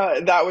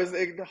 That was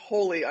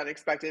wholly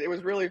unexpected. It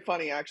was really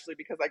funny, actually,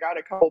 because I got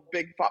a couple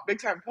big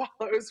time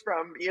follows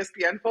from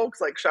ESPN folks.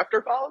 Like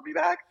Schefter followed me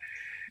back.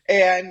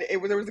 And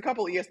there was a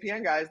couple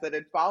ESPN guys that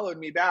had followed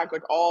me back,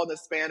 like all in the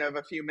span of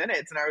a few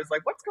minutes. And I was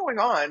like, what's going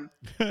on?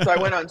 So I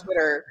went on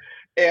Twitter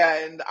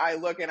and I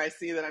look and I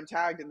see that I'm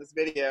tagged in this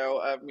video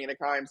of Mina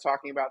Kimes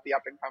talking about the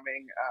up and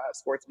coming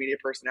sports media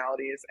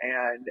personalities.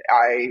 And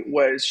I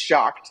was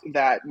shocked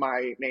that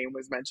my name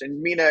was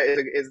mentioned. Mina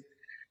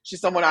she's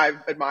someone I've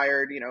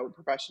admired,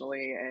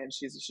 professionally, and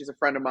she's a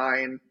friend of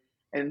mine.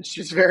 And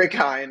she's very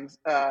kind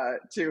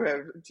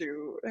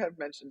to have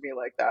mentioned me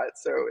like that.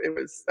 So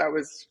that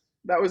was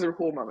that was a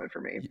cool moment for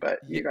me, but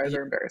you guys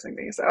are embarrassing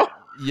me. So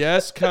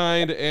yes,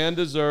 kind and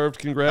deserved.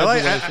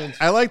 Congratulations.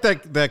 I like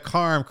that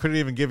Carm couldn't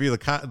even give you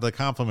the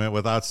compliment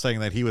without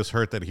saying that he was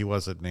hurt that he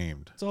wasn't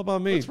named. It's all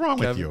about me. What's wrong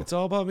Kevin. with you? It's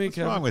all about me,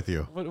 Kevin. What's wrong with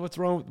you?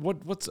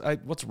 What's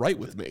wrong? What's right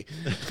with me?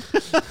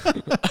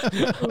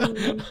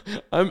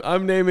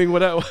 I'm naming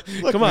what I.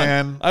 Look, come on,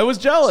 man. I was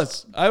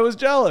jealous. I was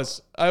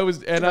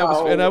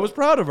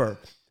proud of her.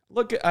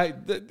 Look,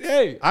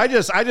 hey. I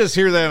just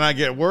hear that and I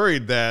get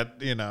worried that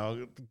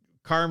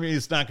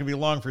Carmi's not going to be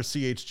long for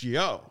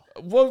CHGO.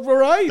 Well, we're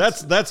right.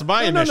 That's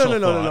my initial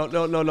thought.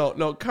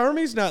 No.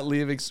 Carmi's not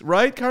leaving,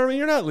 right? Carmi,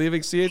 you're not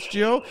leaving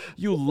CHGO.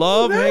 You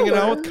love hanging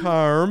out with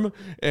Carm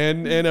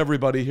and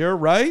everybody here,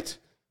 right?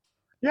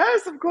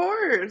 Yes, of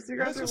course. You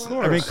guys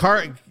are I mean,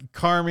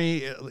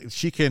 Carmi,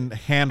 she can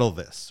handle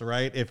this,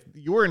 right? If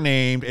you were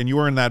named and you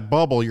were in that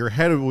bubble, your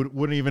head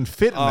wouldn't even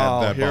fit in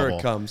that here bubble.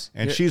 It comes.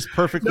 And she's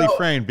perfectly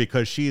framed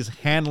because she's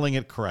handling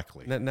it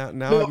correctly. Now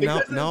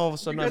all of a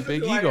sudden I'm a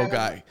big ego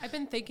guy. I've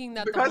been thinking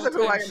that because the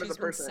whole of who I time am as a she's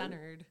been person.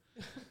 centered.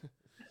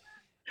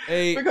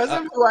 Because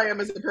of who I am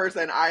as a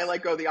person, I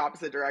go the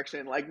opposite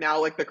direction. Like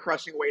now, the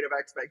crushing weight of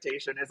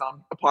expectation is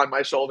upon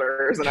my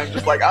shoulders, and I'm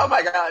just like, oh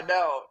my god,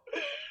 no.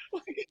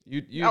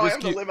 You now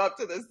just I have to live up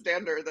to this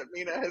standard that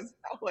Mina has.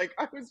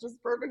 I was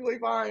just perfectly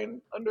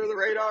fine under the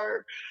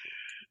radar.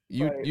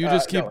 You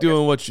just keep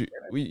doing what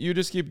you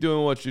just keep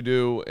doing what you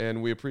do,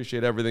 and we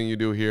appreciate everything you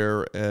do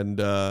here. And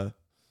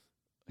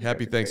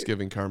happy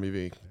Thanksgiving, Carmi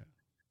V.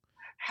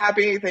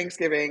 Happy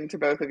Thanksgiving to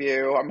both of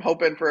you. I'm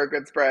hoping for a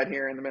good spread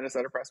here in the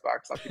Minnesota press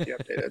box. I'll keep you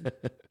updated.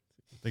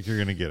 I think you're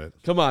going to get it.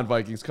 Come on,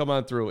 Vikings. Come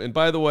on through. And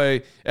by the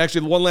way,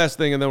 actually, one last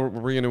thing, and then we're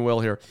bringing in Will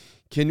here.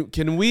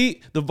 Can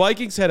we – the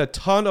Vikings had a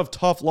ton of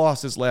tough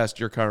losses last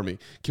year, Carmi.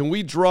 Can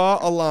we draw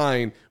a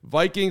line,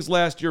 Vikings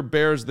last year,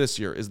 Bears this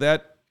year? Is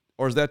that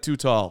too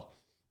tall?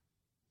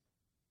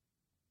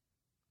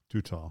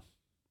 Too tall.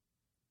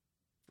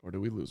 Or do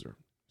we lose her?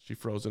 She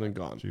frozen and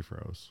gone. She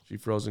froze. She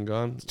froze and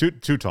gone? It's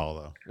too tall,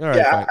 though. All right,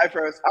 yeah, fine. I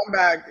froze. I'm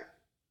back.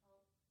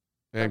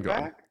 And I'm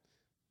gone. Back?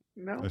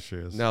 No. There she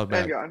is. Now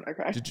back. And gone.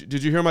 Okay.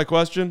 Did you hear my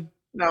question?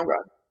 No, I'm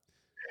gone.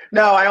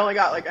 No, I only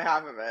got a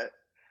half of it.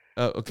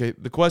 Okay,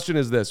 the question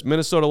is this.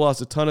 Minnesota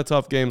lost a ton of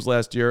tough games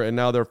last year, and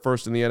now they're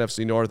first in the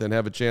NFC North and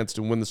have a chance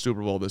to win the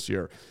Super Bowl this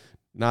year.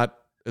 Not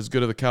as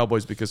good as the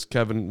Cowboys because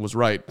Kevin was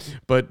right,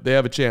 but they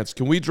have a chance.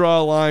 Can we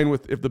draw a line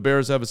with if the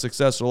Bears have a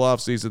successful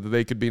offseason that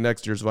they could be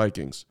next year's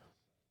Vikings?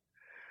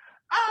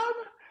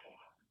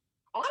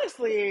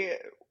 Honestly,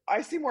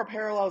 I see more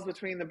parallels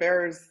between the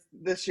Bears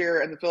this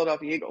year and the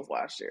Philadelphia Eagles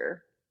last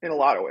year in a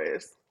lot of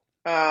ways.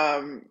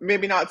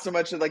 Maybe not so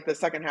much the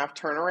second half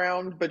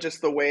turnaround, but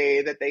just the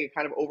way that they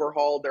kind of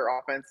overhauled their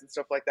offense and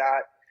stuff like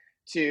that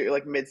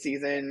to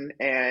mid-season,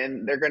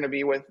 and they're going to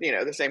be with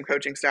the same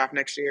coaching staff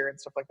next year and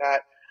stuff like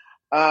that.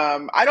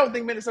 I don't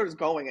think Minnesota's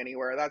going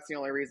anywhere. That's the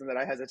only reason that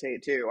I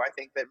hesitate too. I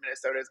think that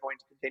Minnesota is going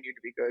to continue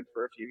to be good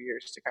for a few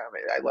years to come.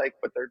 I like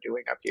what they're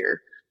doing up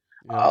here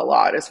a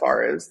lot, as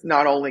far as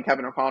not only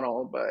Kevin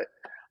O'Connell but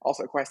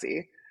also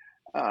Kwesi.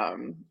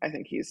 I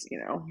think he's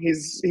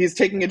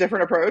taking a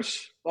different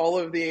approach. All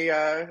of the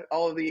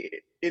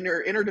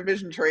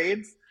interdivision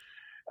trades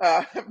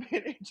have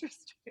been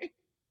interesting,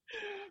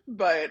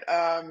 but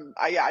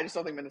I just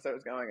don't think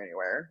Minnesota's going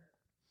anywhere.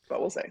 But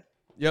we'll see.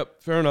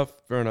 Yep, fair enough.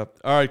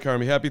 All right,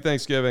 Carmi, happy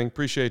Thanksgiving.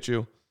 Appreciate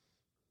you.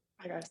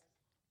 Bye, guys.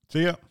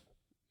 See ya.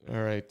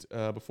 All right,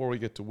 before we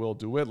get to Will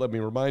DeWitt, let me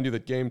remind you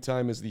that Game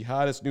Time is the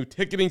hottest new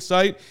ticketing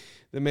site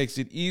that makes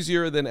it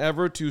easier than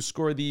ever to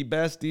score the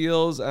best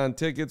deals on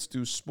tickets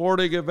to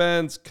sporting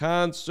events,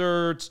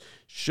 concerts,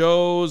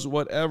 shows,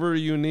 whatever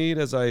you need.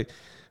 As I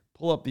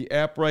pull up the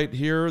app right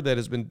here that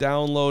has been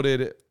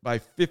downloaded by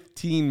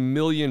 15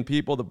 million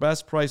people, the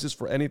best prices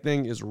for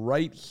anything is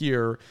right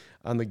here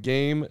on the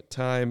Game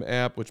Time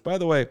app, which, by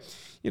the way,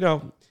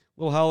 little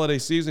holiday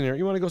season here.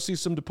 You want to go see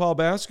some DePaul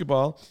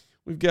basketball?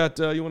 We've got,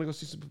 you want to go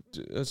see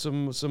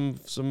some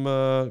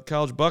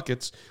college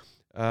buckets?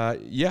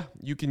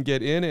 You can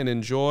get in and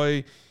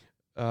enjoy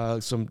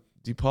some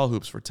DePaul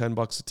hoops for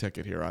 $10 a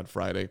ticket here on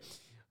Friday.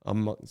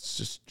 It's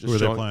just Who are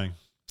they playing?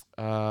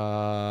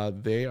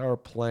 They are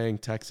playing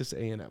Texas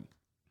A&M.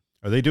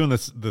 Are they doing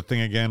the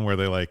thing again where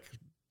they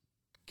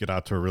get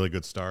out to a really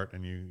good start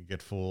and you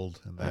get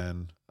fooled and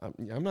then?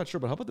 I'm not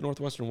sure, but how about the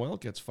Northwestern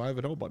Wildcats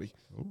 5-0, buddy?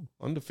 Ooh.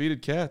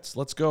 Undefeated Cats.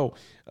 Let's go.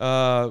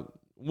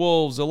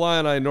 Wolves,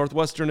 Illini,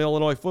 Northwestern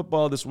Illinois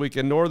football this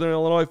weekend, Northern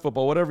Illinois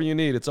football, whatever you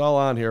need, it's all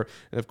on here.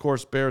 And, of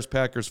course, Bears,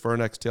 Packers for our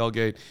next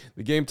tailgate.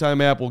 The Game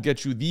Time app will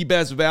get you the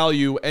best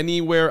value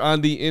anywhere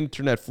on the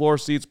internet. Floor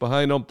seats,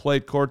 behind home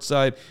plate,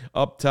 courtside,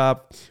 up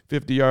top,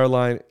 50-yard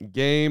line.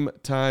 Game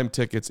Time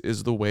tickets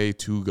is the way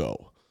to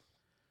go.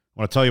 I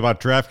want to tell you about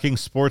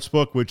DraftKings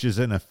Sportsbook, which is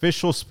an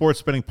official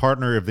sports betting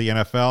partner of the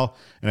NFL,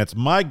 and it's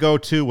my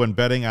go-to when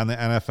betting on the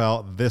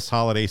NFL this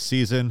holiday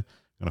season.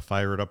 I'm going to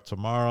fire it up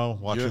tomorrow,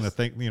 watching the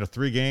thing,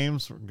 3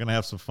 games. We're going to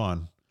have some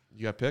fun.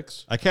 You got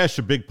picks? I cashed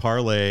a big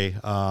parlay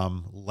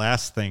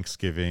last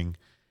Thanksgiving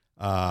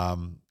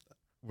when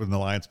the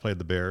Lions played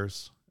the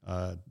Bears.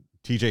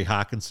 TJ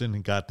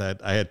Hawkinson got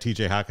that. I had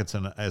TJ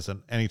Hawkinson as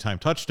an anytime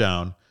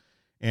touchdown,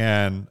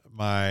 and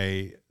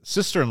my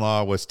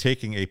sister-in-law was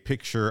taking a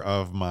picture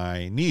of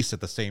my niece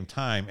at the same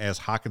time as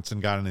Hawkinson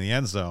got into the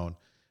end zone.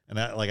 And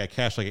I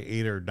cashed like an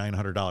 $800 or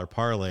 $900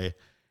 parlay,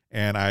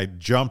 and I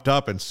jumped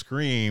up and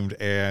screamed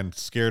and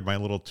scared my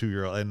little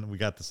 2-year-old. And we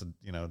got this,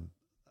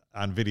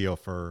 on video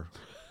for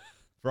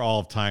all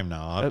of time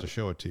now. I'll have to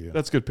show it to you.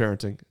 That's good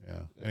parenting.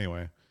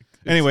 Yeah.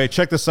 Anyway,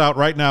 check this out.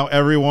 Right now,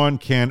 everyone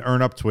can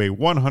earn up to a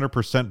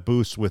 100%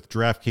 boost with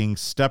DraftKings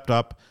stepped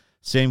up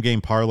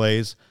same-game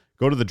parlays.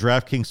 Go to the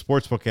DraftKings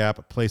Sportsbook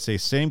app, place a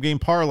same-game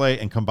parlay,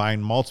 and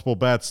combine multiple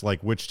bets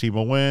like which team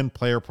will win,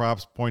 player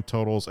props, point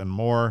totals, and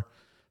more.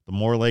 The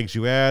more legs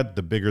you add,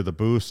 the bigger the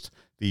boost,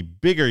 the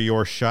bigger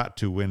your shot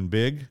to win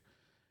big.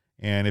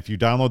 And if you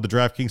download the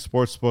DraftKings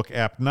Sportsbook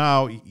app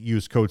now,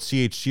 use code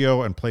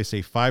CHGO and place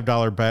a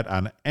 $5 bet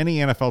on any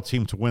NFL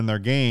team to win their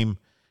game,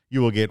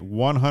 you will get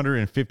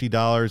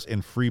 $150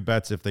 in free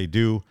bets if they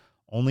do.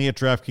 Only at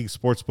DraftKings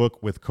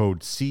Sportsbook with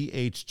code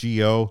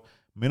CHGO.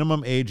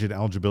 Minimum age and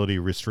eligibility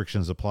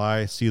restrictions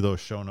apply. See those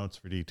show notes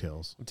for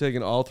details. I'm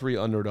taking all 3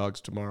 underdogs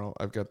tomorrow.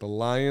 I've got the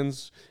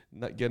Lions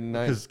not getting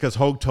 9. Because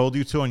Hogue told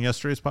you to on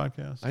yesterday's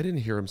podcast? I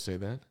didn't hear him say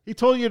that. He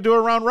told you to do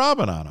a round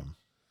robin on him.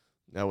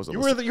 I wasn't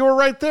You listening. you were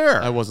right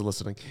there. I wasn't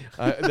listening.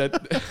 I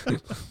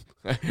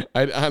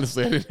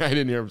honestly, I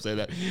didn't hear him say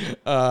that.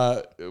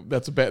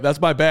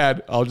 That's my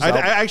bad. I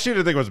actually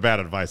didn't think it was bad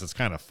advice. It's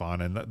kind of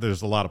fun, and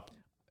there's a lot of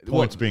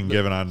points being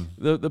given on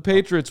the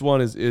Patriots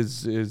one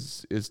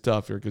is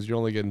tough here because you're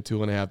only getting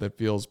 2.5. That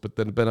feels, but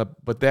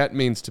that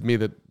means to me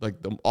that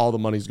all the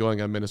money's going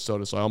on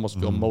Minnesota, so I almost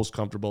feel most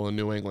comfortable in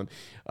New England.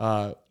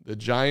 The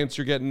Giants,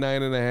 you're getting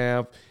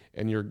 9.5,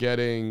 and you're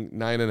getting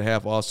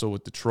 9.5 also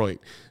with Detroit.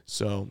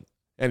 So.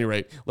 At any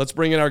rate, let's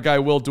bring in our guy,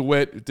 Will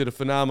DeWitt, who did a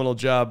phenomenal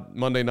job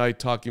Monday night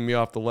talking me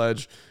off the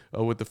ledge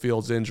with the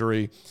Fields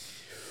injury.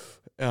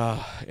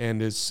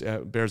 And his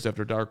Bears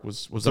After Dark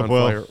was on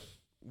fire.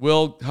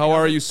 Will, how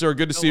are you, sir?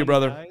 Good to see you,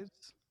 brother. Guys.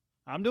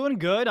 I'm doing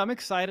good. I'm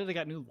excited. I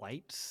got new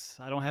lights.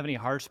 I don't have any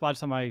hard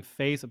spots on my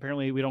face.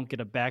 Apparently, we don't get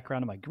a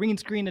background on my green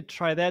screen to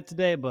try that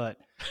today, but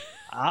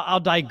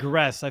I'll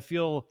digress. I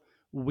feel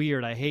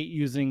weird. I hate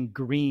using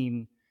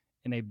green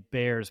in a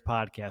Bears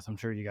podcast. I'm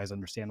sure you guys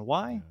understand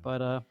why,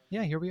 but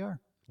here we are.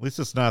 At least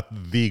it's not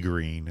the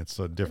green. It's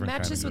a different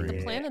kind of green. Matches with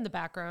the plan in the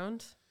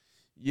background.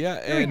 Yeah,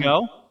 there we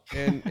go.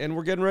 and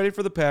we're getting ready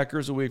for the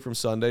Packers a week from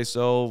Sunday,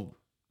 so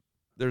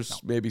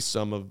there's maybe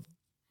some of,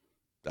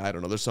 I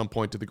don't know, there's some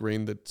point to the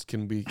green that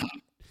can be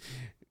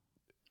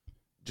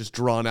just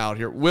drawn out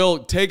here. Will,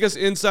 take us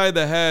inside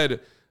the head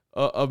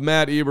of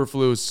Matt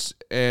Eberflus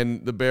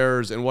and the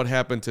Bears and what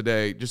happened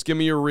today. Just give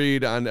me your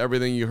read on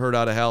everything you heard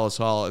out of Halas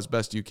Hall as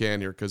best you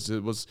can here, because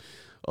it was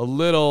a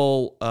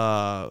little,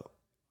 I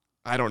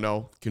don't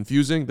know,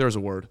 confusing. There's a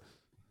word.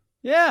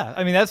 Yeah,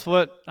 I mean, that's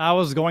what I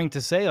was going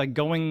to say. Like,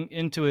 going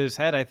into his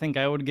head, I think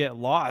I would get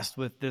lost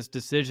with this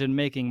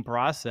decision-making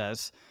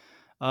process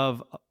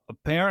of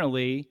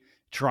apparently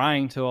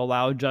trying to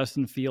allow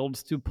Justin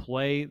Fields to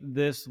play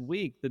this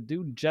week. The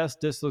dude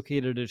just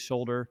dislocated his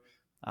shoulder.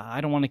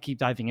 I don't want to keep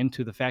diving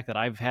into the fact that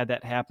I've had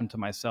that happen to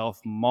myself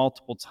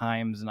multiple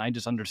times, and I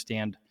just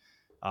understand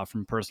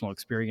from personal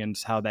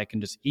experience how that can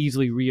just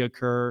easily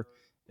reoccur,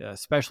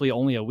 especially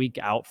only a week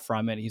out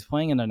from it. He's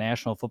playing in the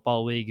National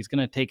Football League. He's going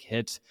to take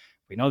hits.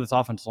 We know this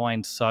offensive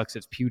line sucks.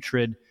 It's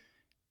putrid.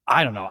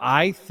 I don't know.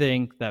 I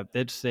think that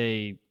it's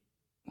a,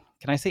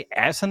 can I say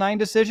asinine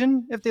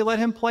decision if they let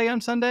him play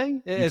on Sunday?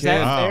 Is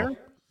that fair?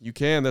 You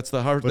can. That's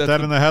the hard. Put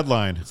that in the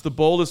headline. It's the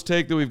boldest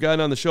take that we've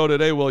gotten on the show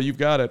today. Well, you've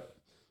got it.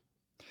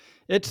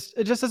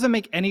 It just doesn't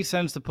make any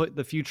sense to put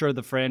the future of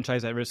the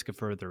franchise at risk of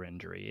further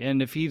injury.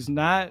 And if he's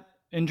not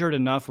injured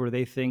enough where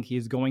they think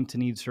he's going to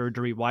need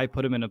surgery, why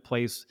put him in a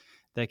place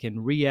that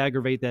can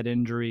re-aggravate that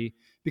injury?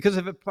 Because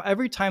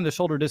every time the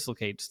shoulder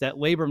dislocates, that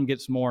labrum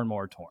gets more and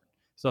more torn.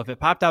 So if it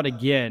popped out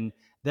again,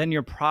 then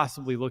you're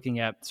possibly looking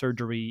at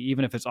surgery,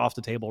 even if it's off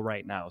the table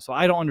right now. So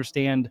I don't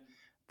understand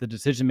the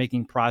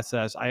decision-making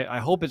process. I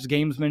hope it's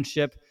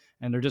gamesmanship,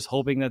 and they're just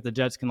hoping that the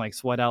Jets can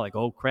sweat out,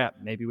 oh crap,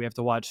 maybe we have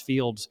to watch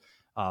Fields.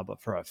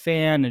 But for a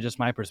fan and just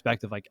my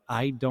perspective,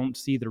 I don't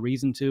see the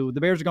reason to.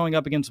 The Bears are going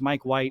up against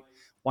Mike White.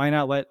 Why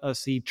not let us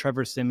see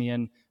Trevor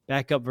Siemian,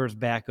 backup versus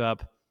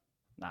backup?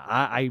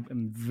 I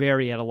am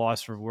very at a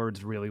loss for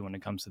words, really, when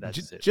it comes to that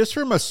decision.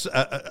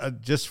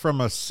 Just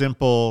from a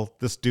simple,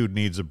 this dude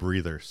needs a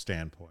breather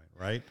standpoint,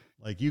 right?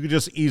 You could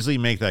just easily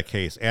make that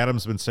case.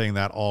 Adam's been saying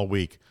that all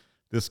week.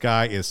 This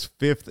guy is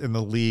 5th in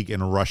the league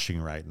in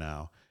rushing right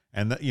now,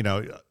 and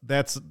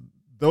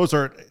those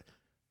are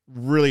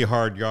really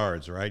hard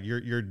yards, right?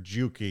 You're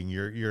juking,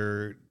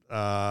 you're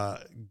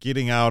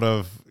getting out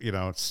of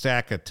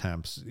sack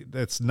attempts.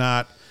 That's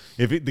not,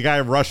 if the guy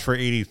rushed for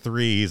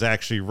 83, he's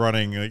actually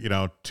running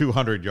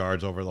 200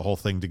 yards over the whole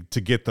thing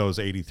to get those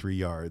 83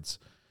 yards.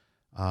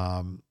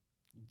 I'm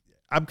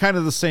kind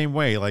of the same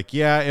way.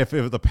 If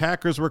the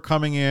Packers were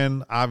coming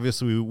in,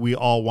 obviously we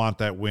all want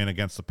that win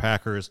against the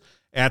Packers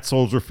at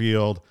Soldier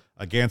Field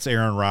against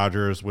Aaron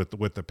Rodgers with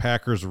the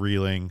Packers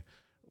reeling.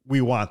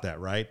 we want that,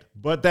 right?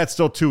 But that's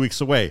still 2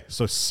 weeks away.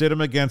 So sit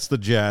him against the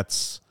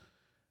Jets,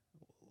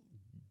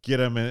 get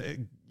him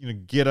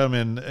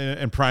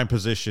in prime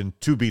position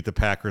to beat the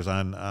Packers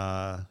on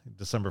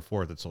December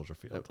 4th at Soldier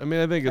Field. I mean,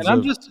 I think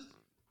it's.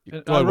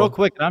 Real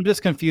quick, I'm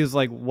just confused,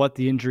 like what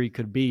the injury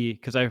could be,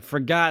 because I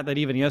forgot that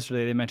even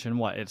yesterday they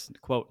mentioned it's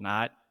quote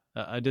not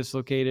a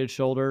dislocated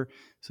shoulder.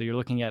 So you're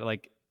looking at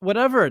like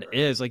whatever it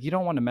is, like you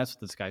don't want to mess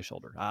with this guy's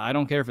shoulder. I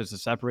don't care if it's a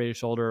separated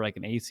shoulder, like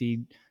an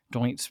AC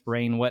joint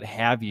sprain, what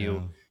have you.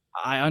 Yeah.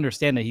 I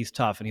understand that he's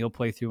tough and he'll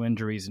play through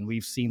injuries, and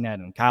we've seen that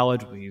in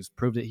college. He's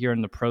proved it here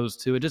in the pros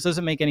too. It just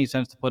doesn't make any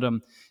sense to put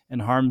him in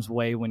harm's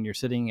way when you're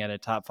sitting at a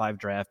top 5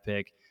 draft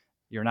pick.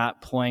 You're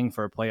not playing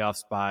for a playoff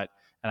spot.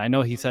 And I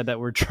know he said that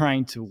we're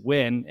trying to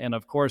win. And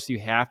of course you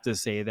have to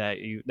say that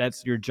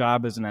that's your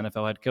job as an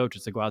NFL head coach,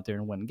 is to go out there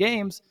and win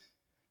games.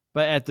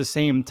 But at the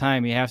same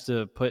time, you have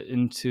to put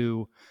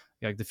into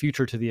like the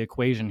future to the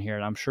equation here.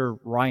 And I'm sure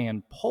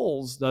Ryan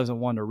Poles doesn't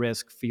want to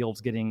risk Fields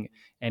getting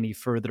any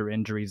further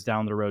injuries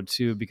down the road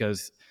too,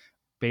 because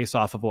based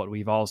off of what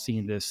we've all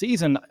seen this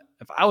season,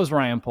 if I was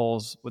Ryan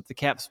Poles with the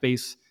cap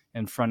space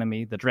in front of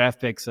me, the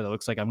draft picks that it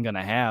looks like I'm going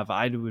to have,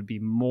 I would be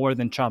more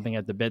than chomping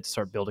at the bit to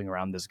start building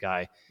around this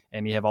guy.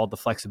 And you have all the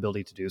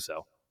flexibility to do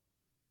so.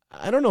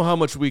 I don't know how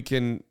much we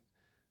can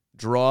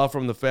draw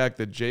from the fact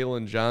that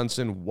Jalen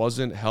Johnson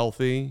wasn't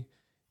healthy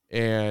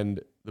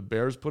and the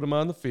Bears put him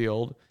on the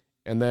field.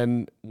 And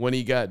then when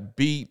he got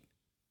beat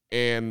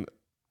and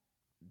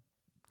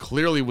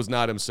clearly was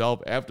not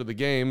himself after the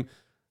game,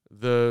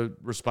 the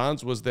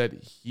response was that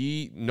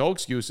no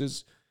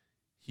excuses.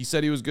 He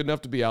said he was good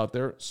enough to be out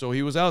there, so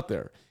he was out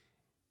there.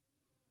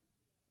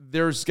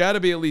 There's got to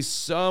be at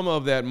least some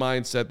of that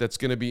mindset that's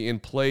going to be in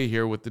play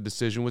here with the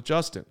decision with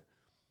Justin.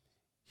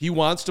 He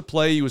wants to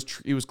play. He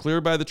was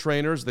cleared by the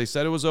trainers. They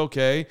said it was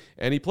okay,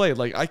 and he played.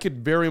 Like, I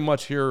could very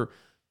much hear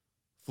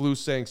Flus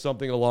saying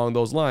something along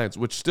those lines,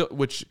 which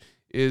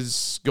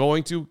is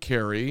going to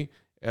carry,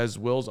 as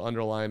Will's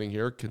underlining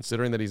here,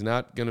 considering that he's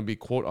not going to be,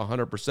 quote,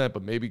 100%,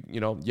 but maybe,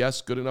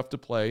 yes, good enough to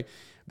play.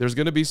 There's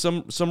going to be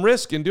some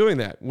risk in doing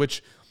that,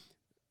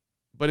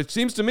 but it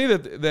seems to me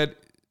that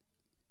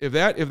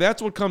if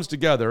that's what comes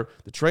together,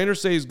 the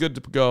trainers say he's good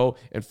to go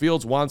and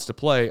Fields wants to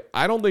play,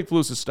 I don't think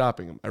Flus is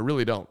stopping him. I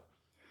really don't.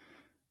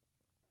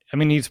 I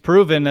mean, he's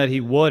proven that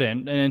he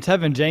wouldn't. And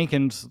Tevin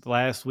Jenkins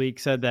last week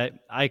said that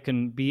I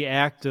can be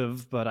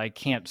active, but I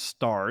can't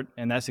start.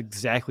 And that's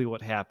exactly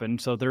what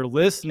happened. So they're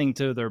listening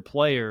to their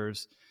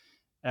players.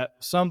 At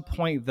some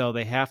point, though,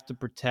 they have to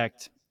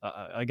protect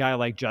a guy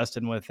like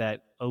Justin with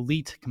that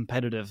elite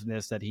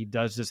competitiveness that he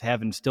does just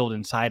have instilled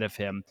inside of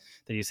him,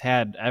 that he's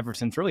had ever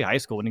since really high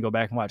school. When you go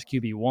back and watch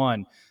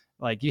QB1,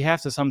 like, you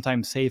have to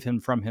sometimes save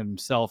him from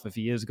himself if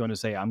he is going to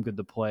say, I'm good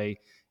to play.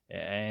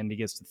 And he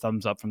gets the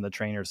thumbs up from the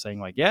trainer saying,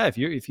 like, yeah, if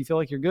you feel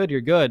like you're good,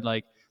 you're good.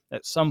 Like,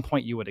 at some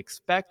point you would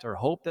expect or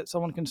hope that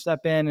someone can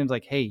step in and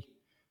like, hey,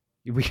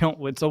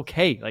 it's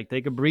okay. Like,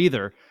 take a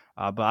breather.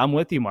 But I'm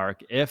with you, Mark.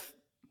 If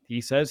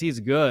he says he's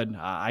good,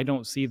 I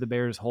don't see the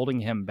Bears holding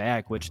him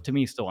back, which to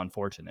me is still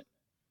unfortunate.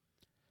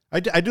 I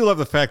do love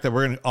the fact that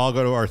we're going to all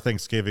go to our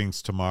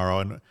Thanksgivings tomorrow,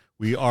 and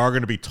we are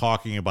going to be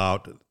talking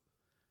about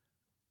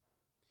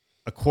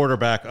a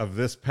quarterback of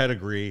this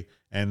pedigree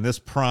and this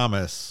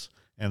promise.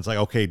 And it's like,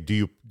 okay,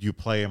 do you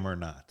play him or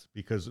not?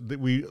 Because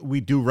we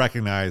do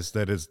recognize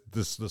that it's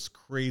this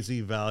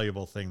crazy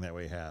valuable thing that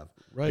we have.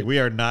 Right. Like, we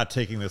are not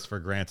taking this for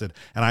granted.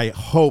 And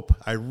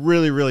I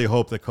really, really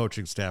hope the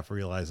coaching staff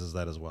realizes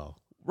that as well.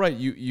 Right,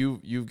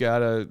 you've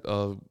got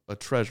a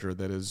treasure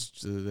that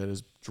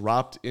is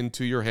dropped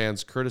into your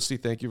hands. Courtesy,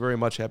 thank you very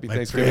much. Happy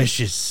Thanksgiving.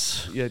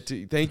 Precious. Yeah,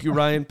 thank you,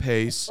 Ryan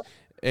Pace.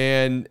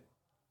 And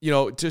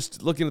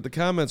just looking at the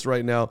comments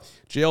right now,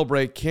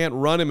 Jailbreak can't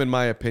run him in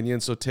my opinion.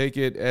 So take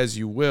it as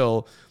you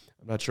will.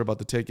 I'm not sure about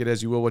the take it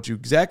as you will what you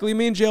exactly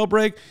mean,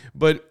 Jailbreak,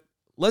 but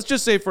let's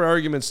just say for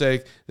argument's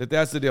sake that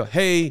that's the deal.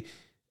 Hey,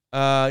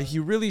 he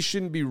really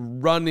shouldn't be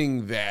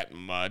running that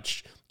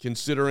much,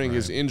 considering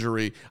his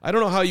injury. I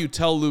don't know how you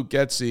tell Luke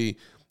Getsy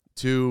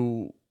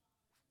to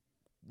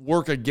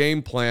work a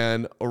game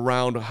plan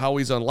around how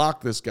he's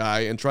unlocked this guy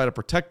and try to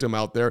protect him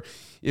out there.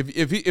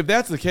 If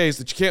that's the case,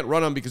 that you can't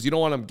run him because you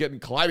don't want him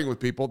colliding with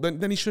people,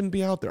 then he shouldn't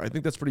be out there. I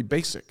think that's pretty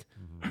basic.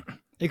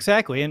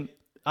 Exactly. And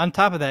on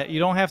top of that, you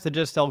don't have to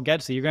just tell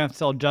Getsy. You're going to have to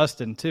tell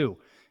Justin too.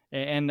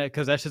 And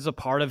because that's just a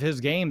part of his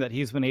game that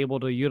he's been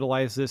able to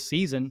utilize this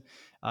season.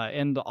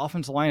 And the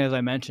offensive line, as I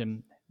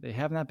mentioned, they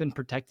have not been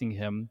protecting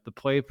him. The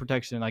play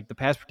protection, like the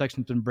pass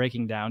protection, has been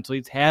breaking down. So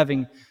he's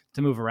having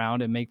to move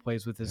around and make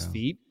plays with his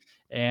feet.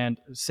 And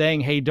saying,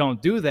 hey,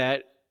 don't do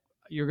that,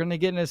 you're going to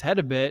get in his head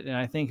a bit. And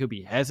I think he'll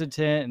be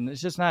hesitant. And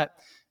it's just not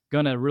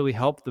going to really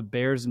help the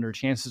Bears and their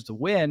chances to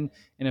win.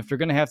 And if they're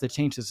going to have to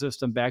change the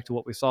system back to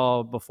what we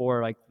saw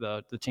before, like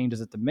the changes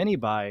at the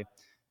mini-bye,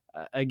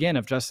 again,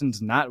 if Justin's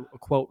not,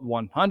 quote,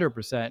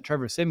 100%,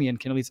 Trevor Siemian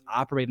can at least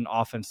operate an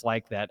offense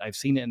like that. I've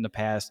seen it in the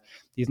past.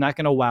 He's not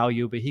going to wow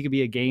you, but he could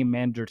be a game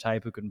manager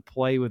type who can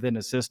play within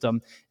a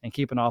system and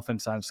keep an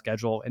offense on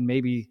schedule and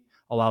maybe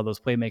allow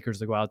those playmakers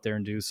to go out there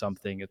and do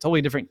something. A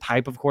totally different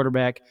type of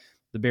quarterback.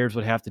 The Bears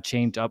would have to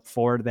change up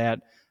for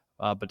that.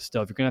 But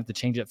still, if you're going to have to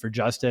change it for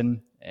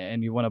Justin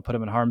and you want to put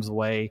him in harm's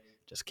way,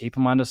 just keep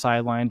him on the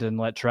sidelines and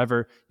let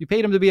Trevor. You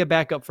paid him to be a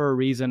backup for a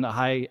reason, a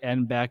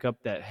high-end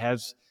backup that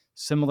has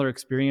similar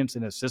experience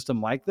in a system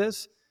like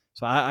this.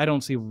 So I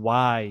don't see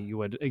why you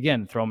would,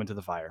 again, throw him into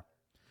the fire.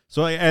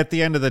 So at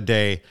the end of the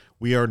day,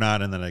 we are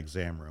not in an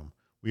exam room.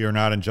 We are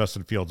not in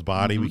Justin Fields'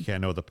 body. We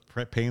can't know the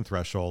pain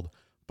threshold.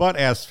 But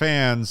as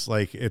fans,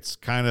 like, it's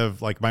kind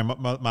of like my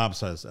mom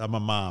says, I'm a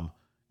mom.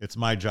 It's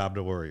my job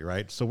to worry,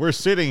 right? So we're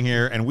sitting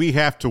here and we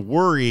have to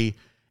worry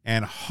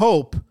and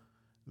hope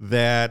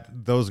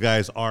that those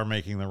guys are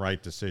making the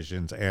right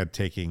decisions and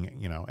taking,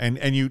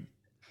 and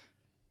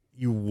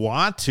you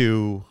want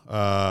to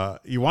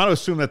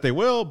assume that they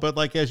will, but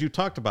like, as you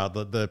talked about,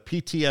 the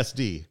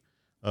PTSD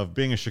of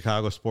being a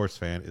Chicago sports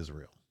fan is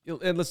real.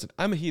 And listen,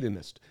 I'm a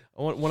hedonist.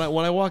 When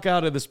I walk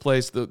out of this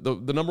place,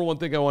 the number one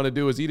thing I want to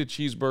do is eat a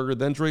cheeseburger,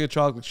 then drink a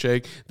chocolate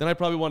shake. Then I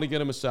probably want to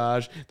get a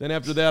massage. Then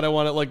after that, I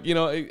want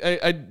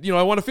to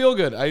I want to feel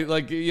good. I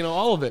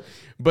all of it.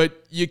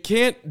 But you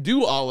can't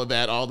do all of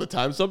that all the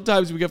time.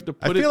 Sometimes we have to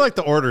put it. I feel like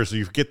the order is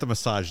you get the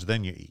massage,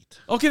 then you eat.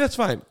 Okay, that's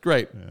fine.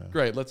 Great.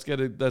 Let's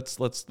get it.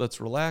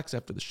 Let's relax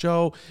after the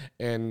show.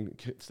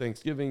 And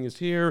Thanksgiving is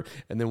here,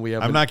 and then we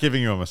have. I'm not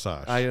giving you a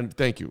massage.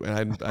 Thank you,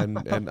 and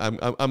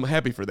I'm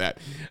happy for that.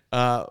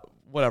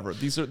 Whatever.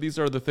 These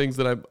are the things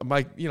that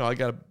I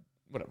gotta,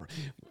 whatever.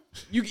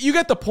 You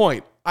get the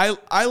point.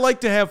 I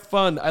like to have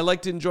fun. I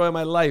like to enjoy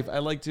my life. I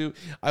want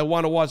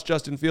to watch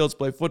Justin Fields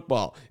play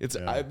football.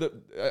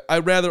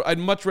 I'd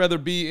much rather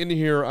be in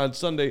here on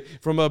Sunday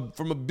from a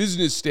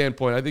business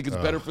standpoint. I think it's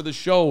better for the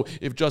show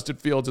if Justin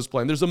Fields is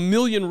playing. There's a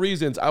million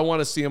reasons I want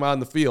to see him on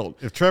the field.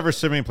 If Trevor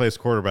Siemian plays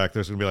quarterback,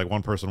 there's going to be like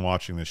one person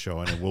watching this show,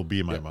 and it will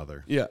be my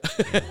mother. Yeah.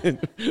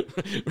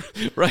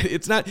 Right.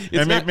 It's not.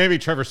 Maybe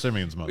Trevor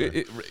Siemian's mother.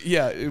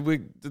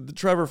 The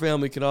Trevor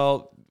family can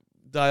all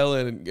dial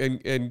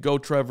in and go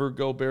Trevor,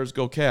 go Bears,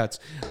 go Cats.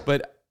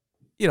 But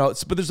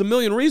but there's a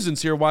million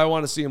reasons here why I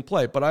want to see him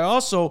play. But I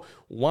also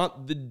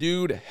want the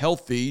dude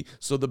healthy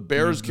so the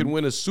Bears can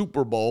win a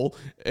Super Bowl.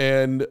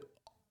 And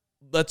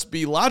let's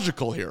be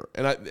logical here.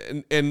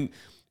 And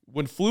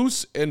when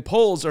Flus and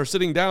Poles are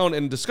sitting down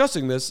and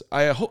discussing this,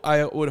 I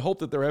would hope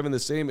that they're having the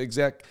same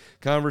exact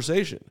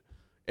conversation.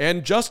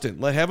 And Justin,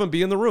 have him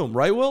be in the room,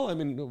 right, Will? I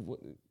mean,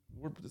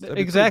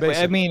 exactly.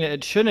 I mean,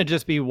 it shouldn't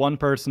just be one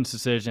person's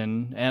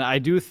decision. And I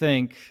do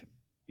think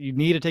you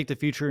need to take the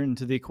future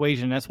into the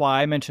equation. That's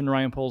why I mentioned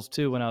Ryan Poles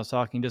too when I was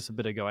talking just a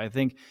bit ago. I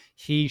think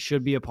he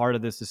should be a part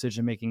of this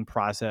decision-making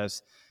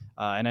process.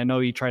 And I know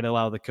you try to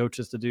allow the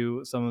coaches to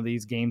do some of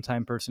these game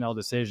time personnel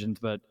decisions,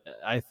 but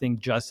I think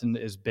Justin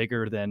is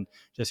bigger than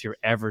just your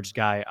average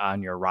guy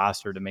on your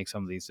roster to make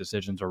some of these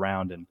decisions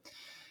around. And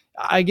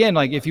again,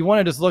 like, if you want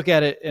to just look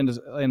at it in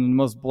the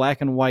most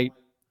black and white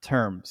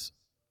terms,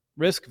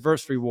 risk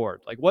versus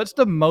reward. Like, what's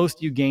the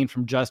most you gain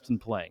from Justin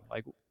playing?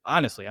 Like,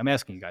 honestly, I'm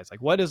asking you guys,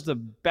 like, what is the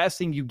best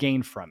thing you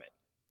gain from it?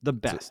 The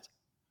best.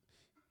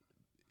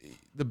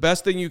 The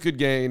best thing you could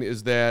gain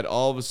is that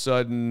all of a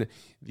sudden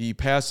the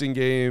passing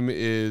game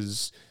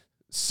is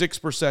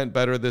 6%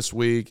 better this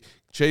week.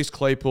 Chase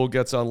Claypool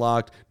gets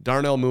unlocked.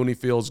 Darnell Mooney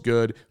feels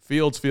good.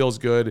 Fields feels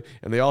good.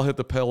 And they all hit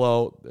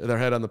their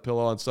head on the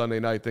pillow on Sunday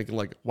night thinking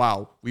like,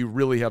 wow, we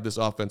really have this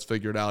offense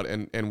figured out.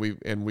 And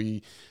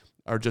we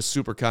are just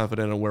super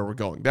confident on where we're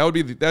going. That would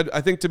be I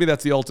think to me,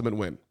 that's the ultimate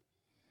win.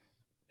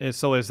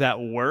 So is that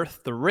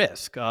worth the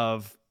risk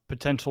of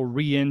potential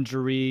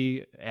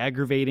re-injury,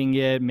 aggravating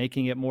it,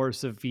 making it more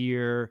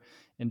severe,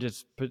 and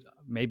just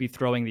maybe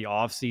throwing the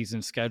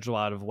off-season schedule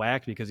out of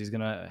whack because he's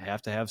going to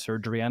have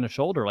surgery on his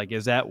shoulder? Like,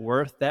 is that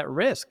worth that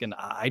risk? And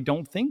I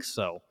don't think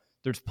so.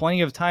 There's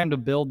plenty of time to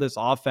build this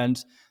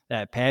offense,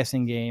 that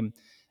passing game.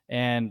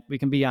 And we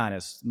can be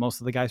honest, most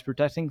of the guys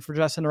protecting for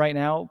Justin right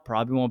now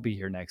probably won't be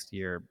here next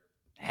year.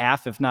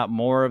 Half, if not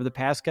more, of the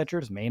pass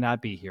catchers may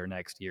not be here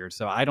next year.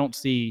 So I don't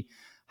see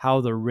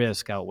how the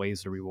risk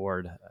outweighs the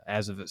reward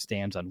as of it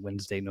stands on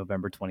Wednesday,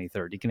 November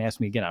 23rd. You can ask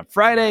me again on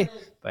Friday,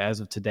 but as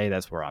of today,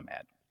 that's where I'm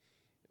at.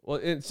 Well,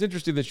 it's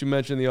interesting that you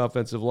mentioned the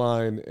offensive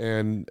line,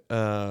 and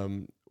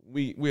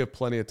we have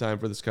plenty of time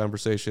for this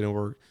conversation, and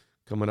we're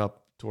coming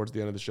up towards the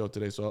end of the show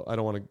today, so I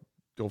don't want to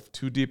go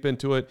too deep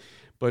into it.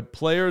 But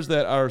players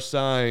that are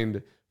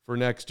signed for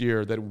next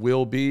year that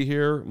will be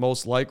here,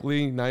 most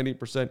likely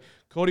 90%.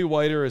 Cody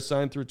Whiter is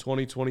signed through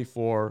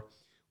 2024.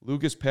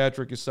 Lucas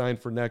Patrick is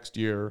signed for next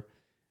year.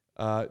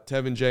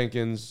 Tevin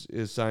Jenkins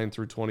is signed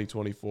through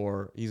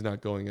 2024. He's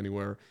not going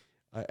anywhere.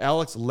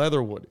 Alex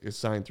Leatherwood is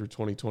signed through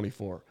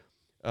 2024.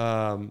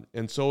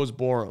 And so is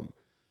Borum.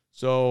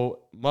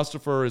 So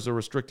Mustipher is a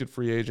restricted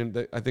free agent.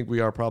 I think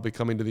we are probably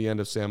coming to the end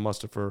of Sam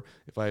Mustipher,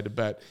 if I had to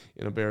bet,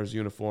 in a Bears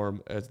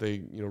uniform as they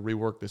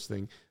rework this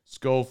thing.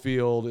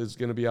 Schofield is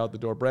going to be out the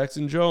door.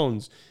 Braxton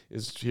Jones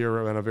is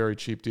here on a very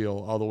cheap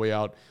deal all the way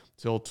out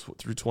till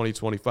through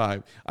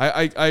 2025.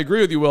 I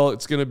agree with you, Will.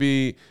 It's going to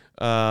be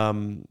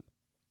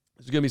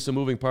there's going to be some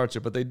moving parts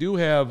here, but they do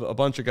have a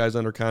bunch of guys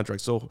under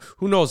contract. So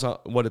who knows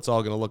what it's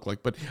all going to look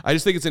like. But I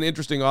just think it's an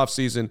interesting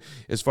offseason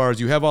as far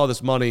as you have all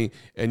this money,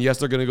 and yes,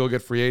 they're going to go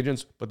get free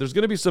agents, but there's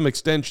going to be some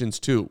extensions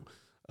too.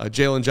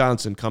 Jalen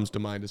Johnson comes to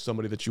mind as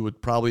somebody that you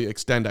would probably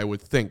extend, I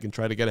would think, and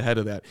try to get ahead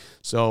of that.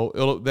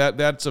 So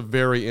that's a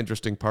very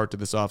interesting part to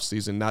this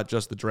offseason, not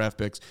just the draft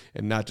picks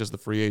and not just the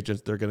free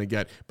agents they're going to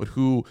get, but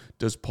who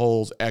does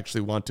Poles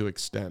actually want to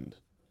extend?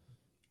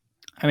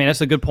 I mean,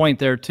 that's a good point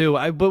there too.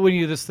 But when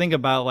you just think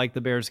about like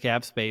the Bears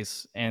cap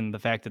space and the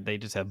fact that they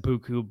just have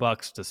buku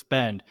bucks to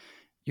spend,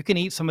 you can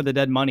eat some of the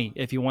dead money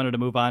if you wanted to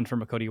move on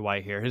from a Cody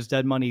White here. His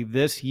dead money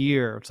this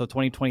year, so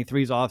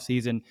 2023's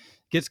offseason,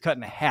 gets cut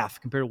in half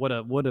compared to what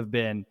it would have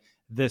been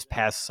this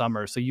past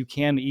summer. So you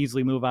can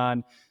easily move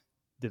on.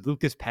 Did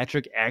Lucas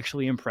Patrick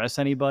actually impress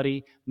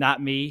anybody?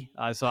 Not me.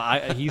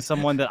 He's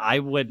someone that I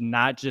would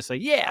not just say,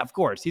 yeah, of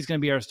course, he's going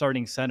to be our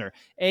starting center.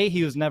 A,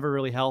 he was never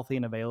really healthy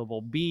and available.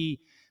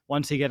 B,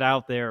 once he got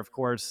out there, of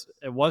course,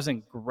 it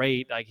wasn't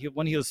great.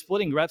 When he was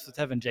splitting reps with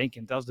Tevin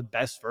Jenkins, that was the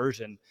best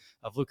version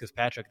of Lucas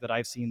Patrick that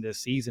I've seen this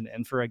season.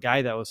 And for a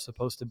guy that was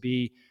supposed to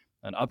be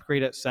an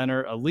upgrade at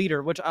center, a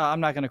leader, which I'm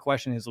not going to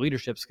question his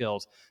leadership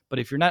skills, but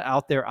if you're not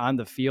out there on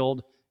the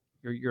field,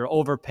 you're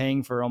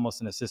overpaying for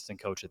almost an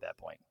assistant coach at that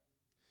point.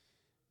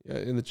 Yeah,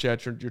 in the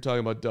chat, you're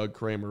talking about Doug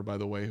Kramer, by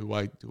the way, who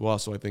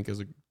also I think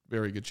has a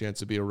very good chance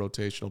to be a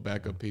rotational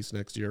backup piece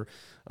next year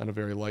on a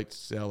very light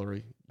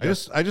salary. I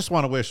just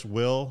want to wish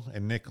Will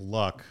and Nick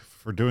luck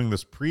for doing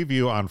this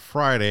preview on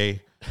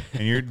Friday,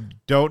 and you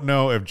don't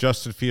know if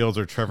Justin Fields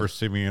or Trevor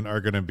Siemian are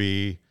going to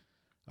be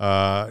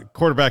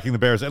quarterbacking the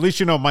Bears. At least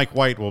you know Mike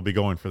White will be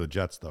going for the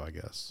Jets, though, I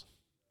guess.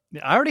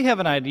 I already have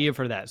an idea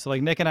for that. So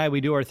like Nick and I,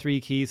 we do our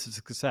 3 keys to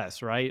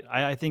success, right?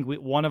 I think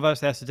one of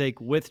us has to take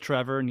with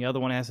Trevor and the other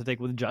one has to take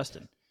with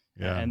Justin.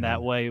 Yeah, and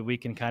that way we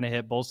can kind of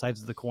hit both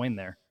sides of the coin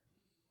there.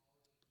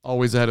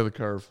 Always ahead of the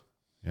curve.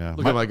 Yeah.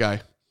 Look at my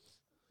guy.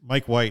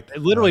 Mike White.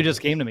 It literally just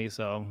came to me,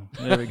 so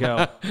there we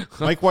go.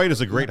 Mike White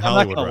is a great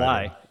Hollywood writer.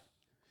 Lie.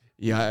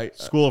 Yeah.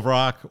 School of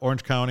Rock,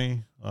 Orange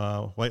County,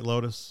 White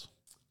Lotus.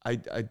 I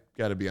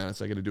got to be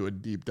honest. I got to do a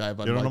deep dive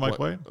on You don't know Mike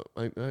White?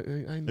 Have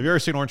you ever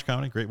seen Orange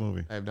County? Great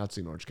movie. I have not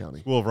seen Orange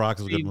County. School of Rock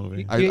is a good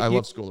movie. I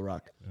love School of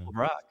Rock. School of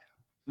Rock.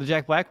 The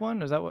Jack Black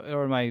one? Is that what,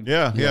 or am I?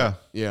 Yeah.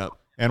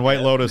 And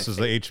White Lotus is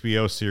the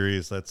HBO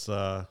series that's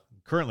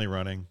currently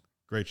running.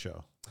 Great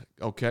show.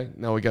 Okay,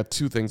 now we got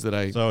 2 things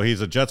that So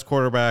he's a Jets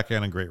quarterback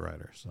and a great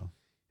writer. So,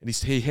 and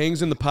he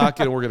hangs in the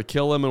pocket, and we're going to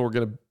kill him, and we're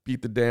going to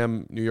beat the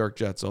damn New York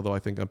Jets, although I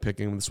think I'm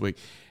picking him this week.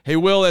 Hey,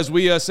 Will, as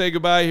we say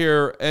goodbye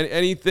here,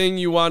 anything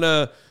you want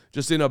to,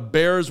 just in a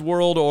Bears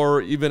world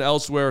or even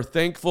elsewhere,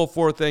 thankful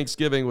for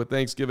Thanksgiving? With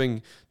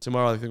Thanksgiving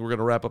tomorrow, I think we're going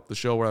to wrap up the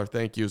show with our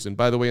thank yous. And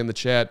by the way, in the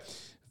chat,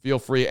 feel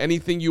free.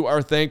 Anything you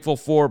are thankful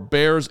for,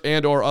 Bears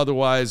and or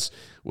otherwise,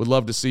 would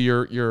love to see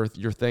your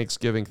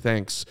Thanksgiving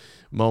thanks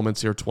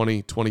moments here,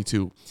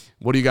 2022.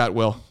 What do you got,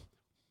 Will?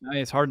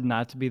 It's hard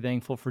not to be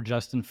thankful for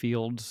Justin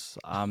Fields.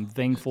 I'm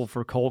thankful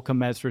for Cole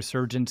Kmet's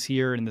resurgence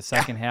here in the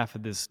second half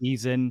of this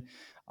season,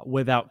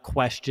 without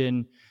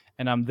question.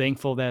 And I'm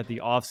thankful that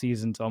the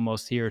offseason's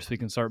almost here so we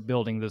can start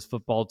building this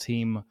football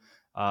team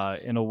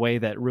in a way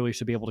that really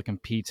should be able to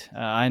compete.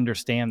 I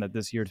understand that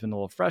this year's been a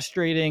little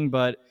frustrating,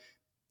 but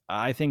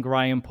I think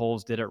Ryan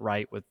Poles did it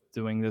right with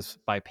doing this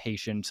by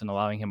patience and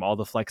allowing him all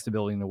the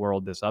flexibility in the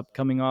world this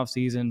upcoming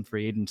offseason,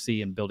 free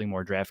agency, and building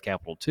more draft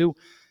capital too.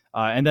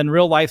 And then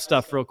real life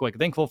stuff real quick.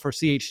 Thankful for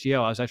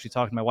CHGO. I was actually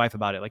talking to my wife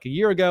about it. Like a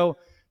year ago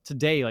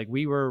today, like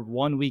we were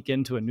 1 week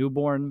into a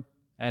newborn.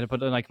 I had to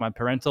put in like my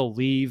parental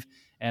leave,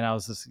 and I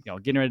was just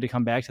getting ready to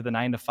come back to the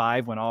 9 to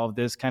 5 when all of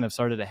this kind of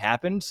started to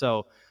happen.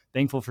 So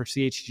thankful for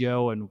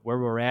CHGO and where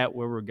we're at,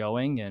 where we're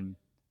going, and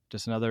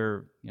just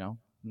another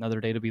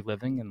day to be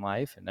living in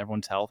life, and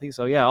everyone's healthy.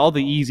 So yeah, all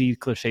the easy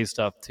cliche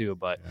stuff too,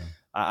 but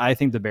I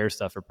think the Bears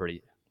stuff are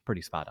pretty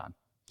spot on.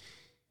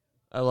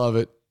 I love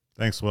it.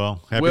 Thanks, Will.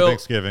 Happy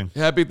Thanksgiving.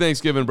 Happy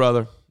Thanksgiving,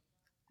 brother.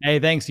 Hey,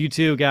 thanks. You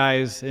too,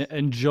 guys.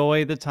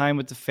 Enjoy the time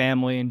with the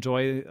family.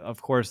 Enjoy,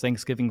 of course,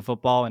 Thanksgiving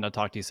football, and I'll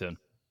talk to you soon.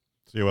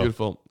 See you, Will.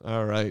 Beautiful.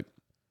 All right.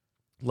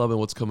 Loving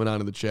what's coming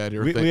on in the chat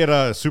here. We had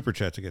a super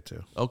chat to get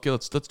to. Okay,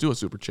 let's do a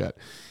super chat.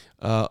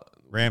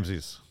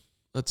 Ramsey's.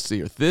 Let's see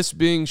here. This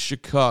being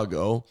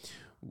Chicago,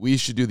 we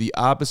should do the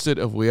opposite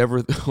of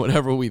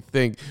whatever we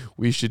think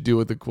we should do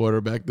with the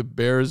quarterback. The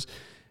Bears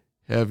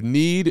have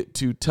need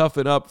to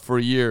toughen up for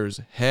years.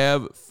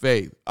 Have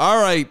faith.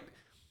 All right,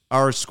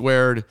 R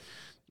squared.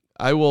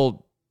 I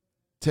will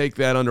take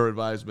that under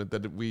advisement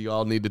that we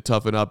all need to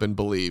toughen up and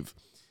believe.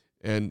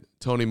 And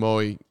Tony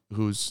Moe,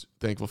 who's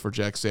thankful for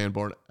Jack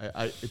Sanborn.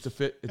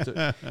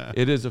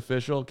 It is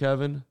official,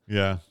 Kevin.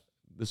 Yeah.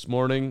 This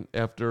morning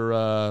after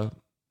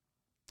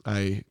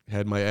I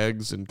had my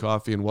eggs and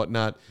coffee and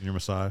whatnot. Your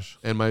massage.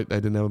 And I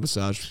didn't have a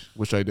massage.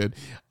 Wish I did.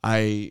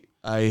 I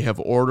have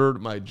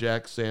ordered my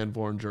Jack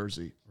Sanborn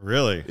jersey.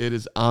 Really? It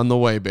is on the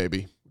way,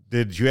 baby.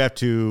 Did you have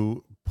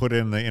to put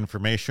in the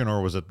information,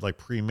 or was it like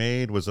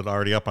pre-made? Was it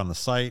already up on the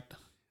site?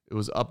 It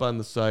was up on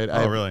the site.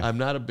 Really? I'm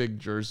not a big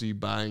jersey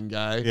buying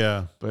guy.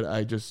 Yeah. But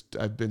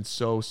I've been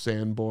so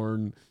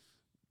Sanborn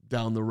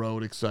down the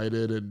road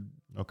excited and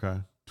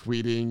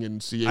tweeting and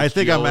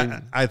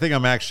CHGOing. I think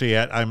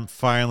I'm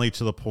finally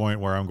to the point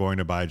where I'm going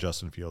to buy a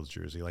Justin Fields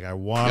jersey. Like I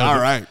wanted. All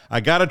right.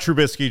 I got a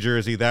Trubisky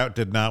jersey that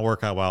did not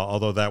work out well,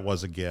 although that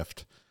was a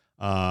gift.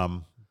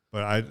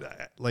 But I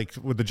like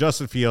with the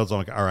Justin Fields. I'm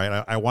like, all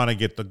right, I want to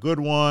get the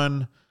good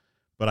one,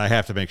 but I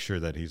have to make sure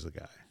that he's the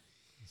guy.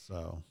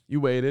 So you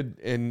waited,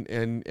 and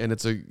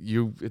it's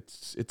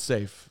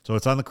safe. So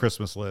it's on the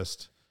Christmas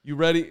list. You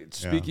ready?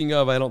 Speaking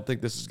of, I don't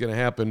think this is going to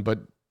happen, but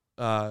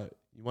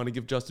you want to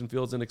give Justin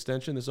Fields an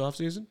extension this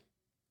offseason?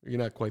 Or you're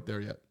not quite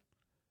there yet?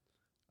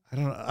 I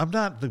don't know. I'm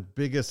not the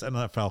biggest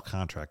NFL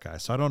contract guy,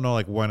 so I don't know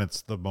like when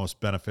it's the most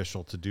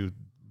beneficial to do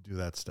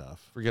that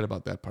stuff. Forget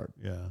about that part.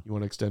 Yeah. You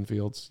want to extend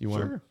Fields?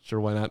 Sure. Sure,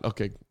 why not?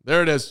 Okay,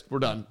 there it is. We're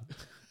done.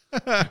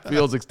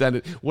 Fields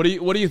extended. What are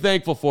you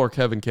thankful for,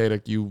 Kevin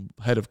Kaduk, you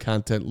head of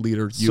content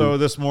leader? So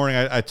this morning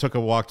I took a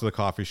walk to the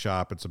coffee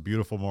shop. It's a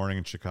beautiful morning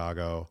in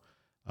Chicago.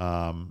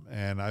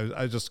 And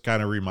I just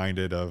kind of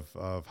reminded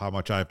of how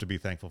much I have to be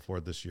thankful for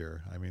this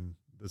year. I mean,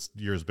 this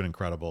year has been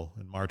incredible.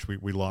 In March,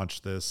 we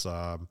launched this.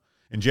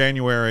 In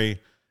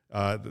January,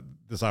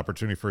 this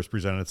opportunity first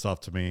presented itself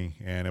to me,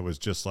 and it was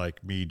just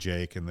like me,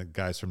 Jake, and the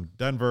guys from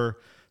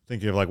Denver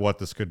thinking of like what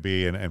this could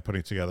be and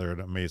putting together an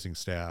amazing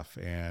staff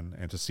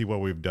and to see what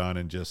we've done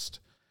in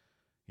just,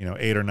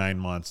 8 or 9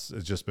 months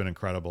has just been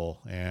incredible.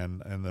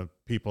 And the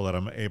people that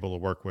I'm able to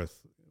work with,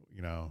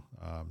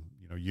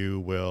 you,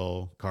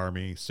 Will,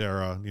 Carmi,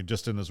 Sarah,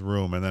 just in this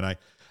room. And then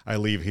I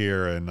leave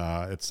here and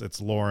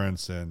it's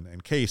Lawrence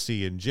and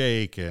Casey and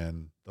Jake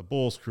and the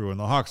Bulls crew and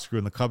the Hawks crew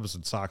and the Cubs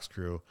and Sox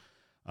crew.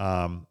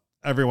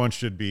 Everyone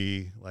should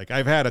be like,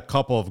 I've had a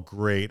couple of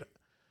great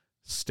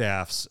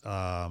staffs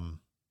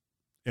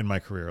in my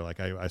career. Like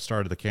I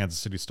started the Kansas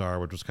City Star,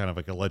 which was kind of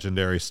like a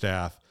legendary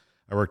staff.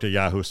 I worked at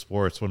Yahoo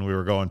Sports when we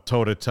were going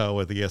toe to toe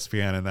with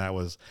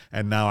ESPN,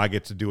 and now I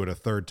get to do it a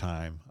third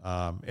time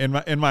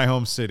in my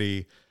home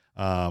city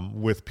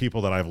with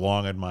people that I've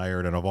long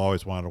admired and I've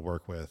always wanted to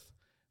work with.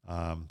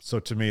 So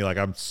to me, like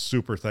I'm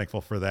super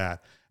thankful for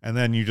that. And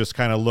then you just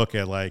kind of look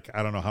at like,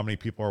 I don't know how many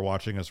people are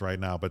watching us right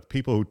now, but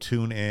people who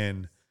tune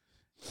in,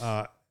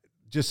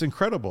 just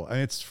incredible. I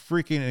mean, it's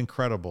freaking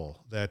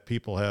incredible that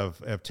people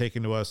have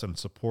taken to us and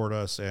support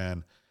us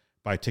and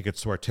buy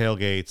tickets to our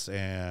tailgates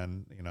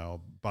and,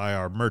 buy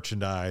our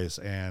merchandise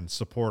and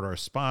support our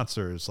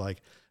sponsors.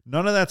 Like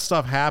none of that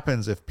stuff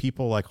happens if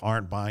people like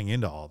aren't buying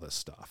into all this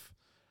stuff.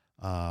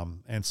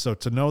 And so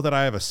to know that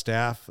I have a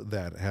staff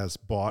that has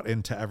bought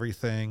into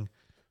everything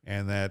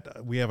and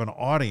that we have an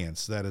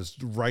audience that is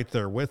right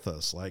there with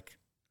us, like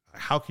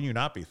how can you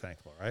not be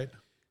thankful, right?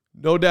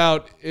 No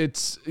doubt.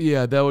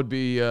 That would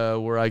be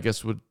where I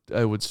guess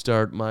I would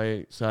start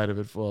my side of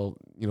it. Well,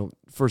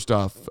 first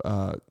off,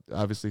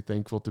 obviously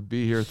thankful to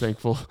be here.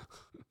 Thankful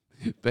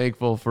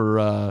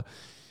for.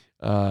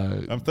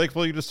 I'm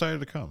thankful you decided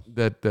to come.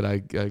 That I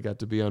got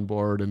to be on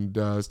board and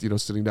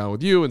sitting down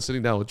with you and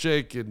sitting down with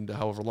Jake and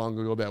however long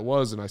ago that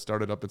was, and I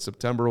started up in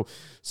September.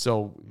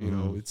 So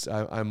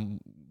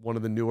I'm one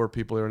of the newer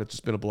people here, and it's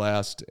just been a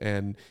blast.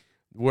 And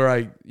where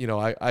I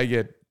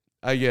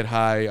get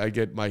high. I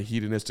get my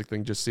hedonistic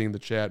thing just seeing the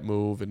chat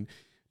move, and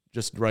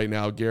just right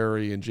now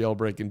Gary and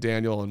Jailbreak and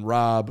Daniel and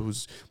Rob,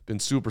 who's been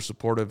super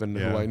supportive and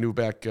who I knew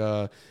back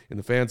in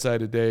the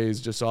fan-sided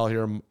days, just all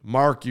here.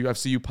 Mark, I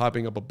see you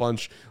popping up a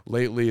bunch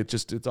lately.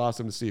 It's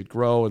awesome to see it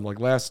grow. And like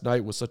last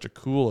night was such a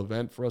cool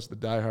event for us, the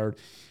Die Hard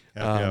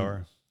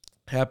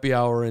happy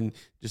hour, and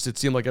just it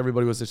seemed like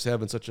everybody was just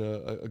having such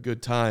a good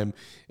time,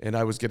 and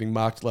I was getting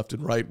mocked left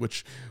and right,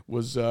 which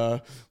was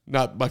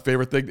not my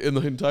favorite thing in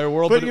the entire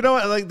world. But you know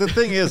what, like the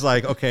thing is,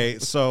 like, okay,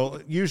 so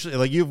usually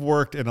like you've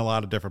worked in a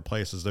lot of different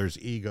places, there's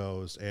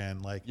egos,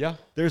 and like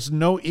there's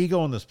no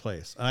ego in this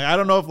place. I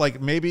don't know if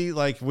like maybe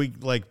like we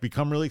like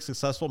become really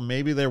successful,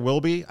 maybe there will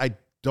be. I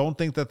don't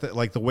think that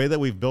like the way that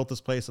we've built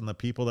this place and the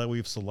people that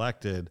we've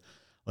selected,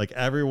 like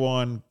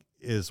everyone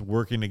is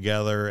working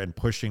together and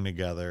pushing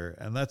together,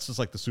 and that's just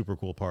like the super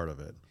cool part of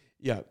it.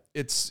 Yeah,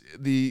 it's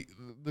the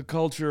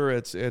culture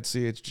at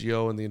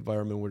CHGO and the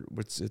environment.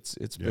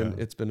 It's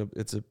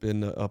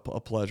been a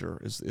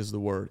pleasure is the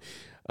word.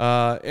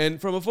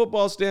 And from a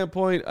football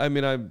standpoint, I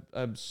mean,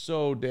 I'm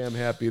so damn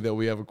happy that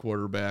we have a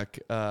quarterback.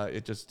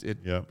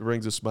 It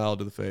brings a smile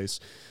to the face.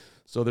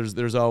 So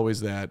there's always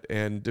that,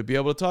 and to be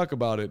able to talk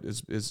about it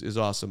is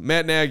awesome.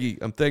 Matt Nagy,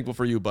 I'm thankful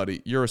for you,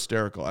 buddy. You're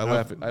hysterical.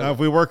 Now, if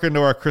we work into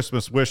our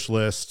Christmas wish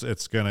list,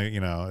 it's gonna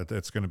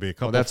be a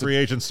couple of free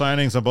agent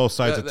signings on both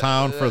sides of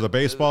town for the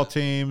baseball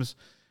teams.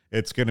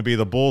 It's gonna be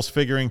the Bulls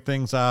figuring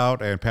things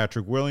out and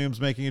Patrick Williams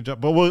making a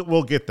jump. But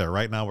we'll get there.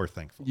 Right now, we're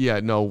thankful.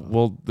 Yeah, no.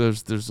 Well,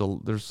 there's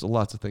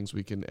lots of things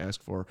we can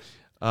ask for.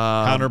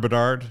 Connor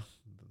Bedard,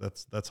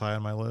 that's high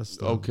on my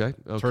list. Okay.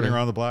 Turning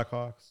around the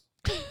Blackhawks.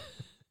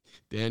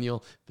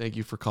 Daniel, thank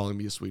you for calling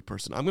me a sweet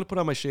person. I'm going to put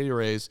on my Shady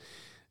Rays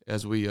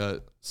as we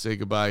say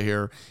goodbye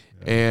here.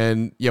 Yeah.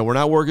 And, we're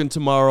not working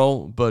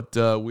tomorrow, but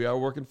we are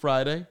working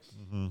Friday.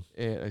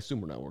 And I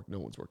assume we're not working. No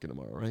one's working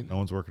tomorrow, right? No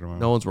one's working tomorrow.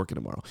 No one's working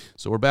tomorrow.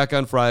 So we're back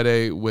on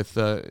Friday with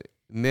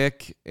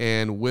Nick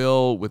and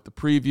Will with the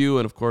preview.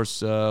 And, of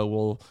course,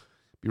 we'll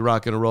be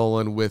rocking and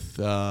rolling with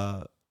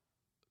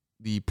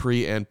the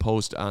pre and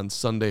post on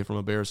Sunday from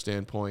a Bears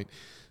standpoint.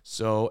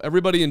 So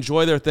everybody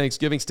enjoy their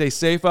Thanksgiving. Stay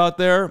safe out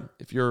there.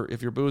 If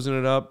you're boozing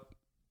it up,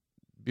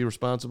 be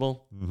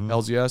responsible.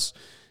 Hells yes.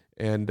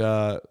 And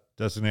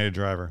designated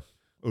driver,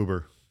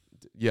 Uber.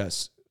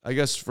 Yes. I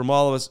guess from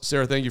all of us,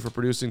 Sarah, thank you for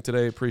producing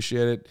today.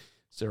 Appreciate it.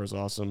 Sarah's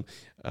awesome.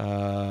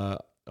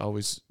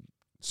 Always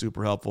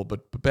super helpful.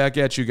 But back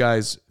at you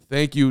guys.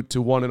 Thank you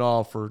to one and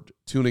all for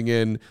tuning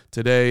in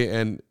today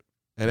and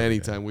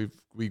anytime.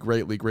 We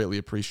greatly, greatly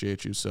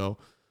appreciate you. So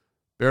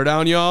bear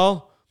down,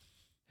 y'all.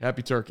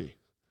 Happy turkey.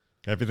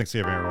 Happy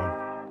Thanksgiving, everyone.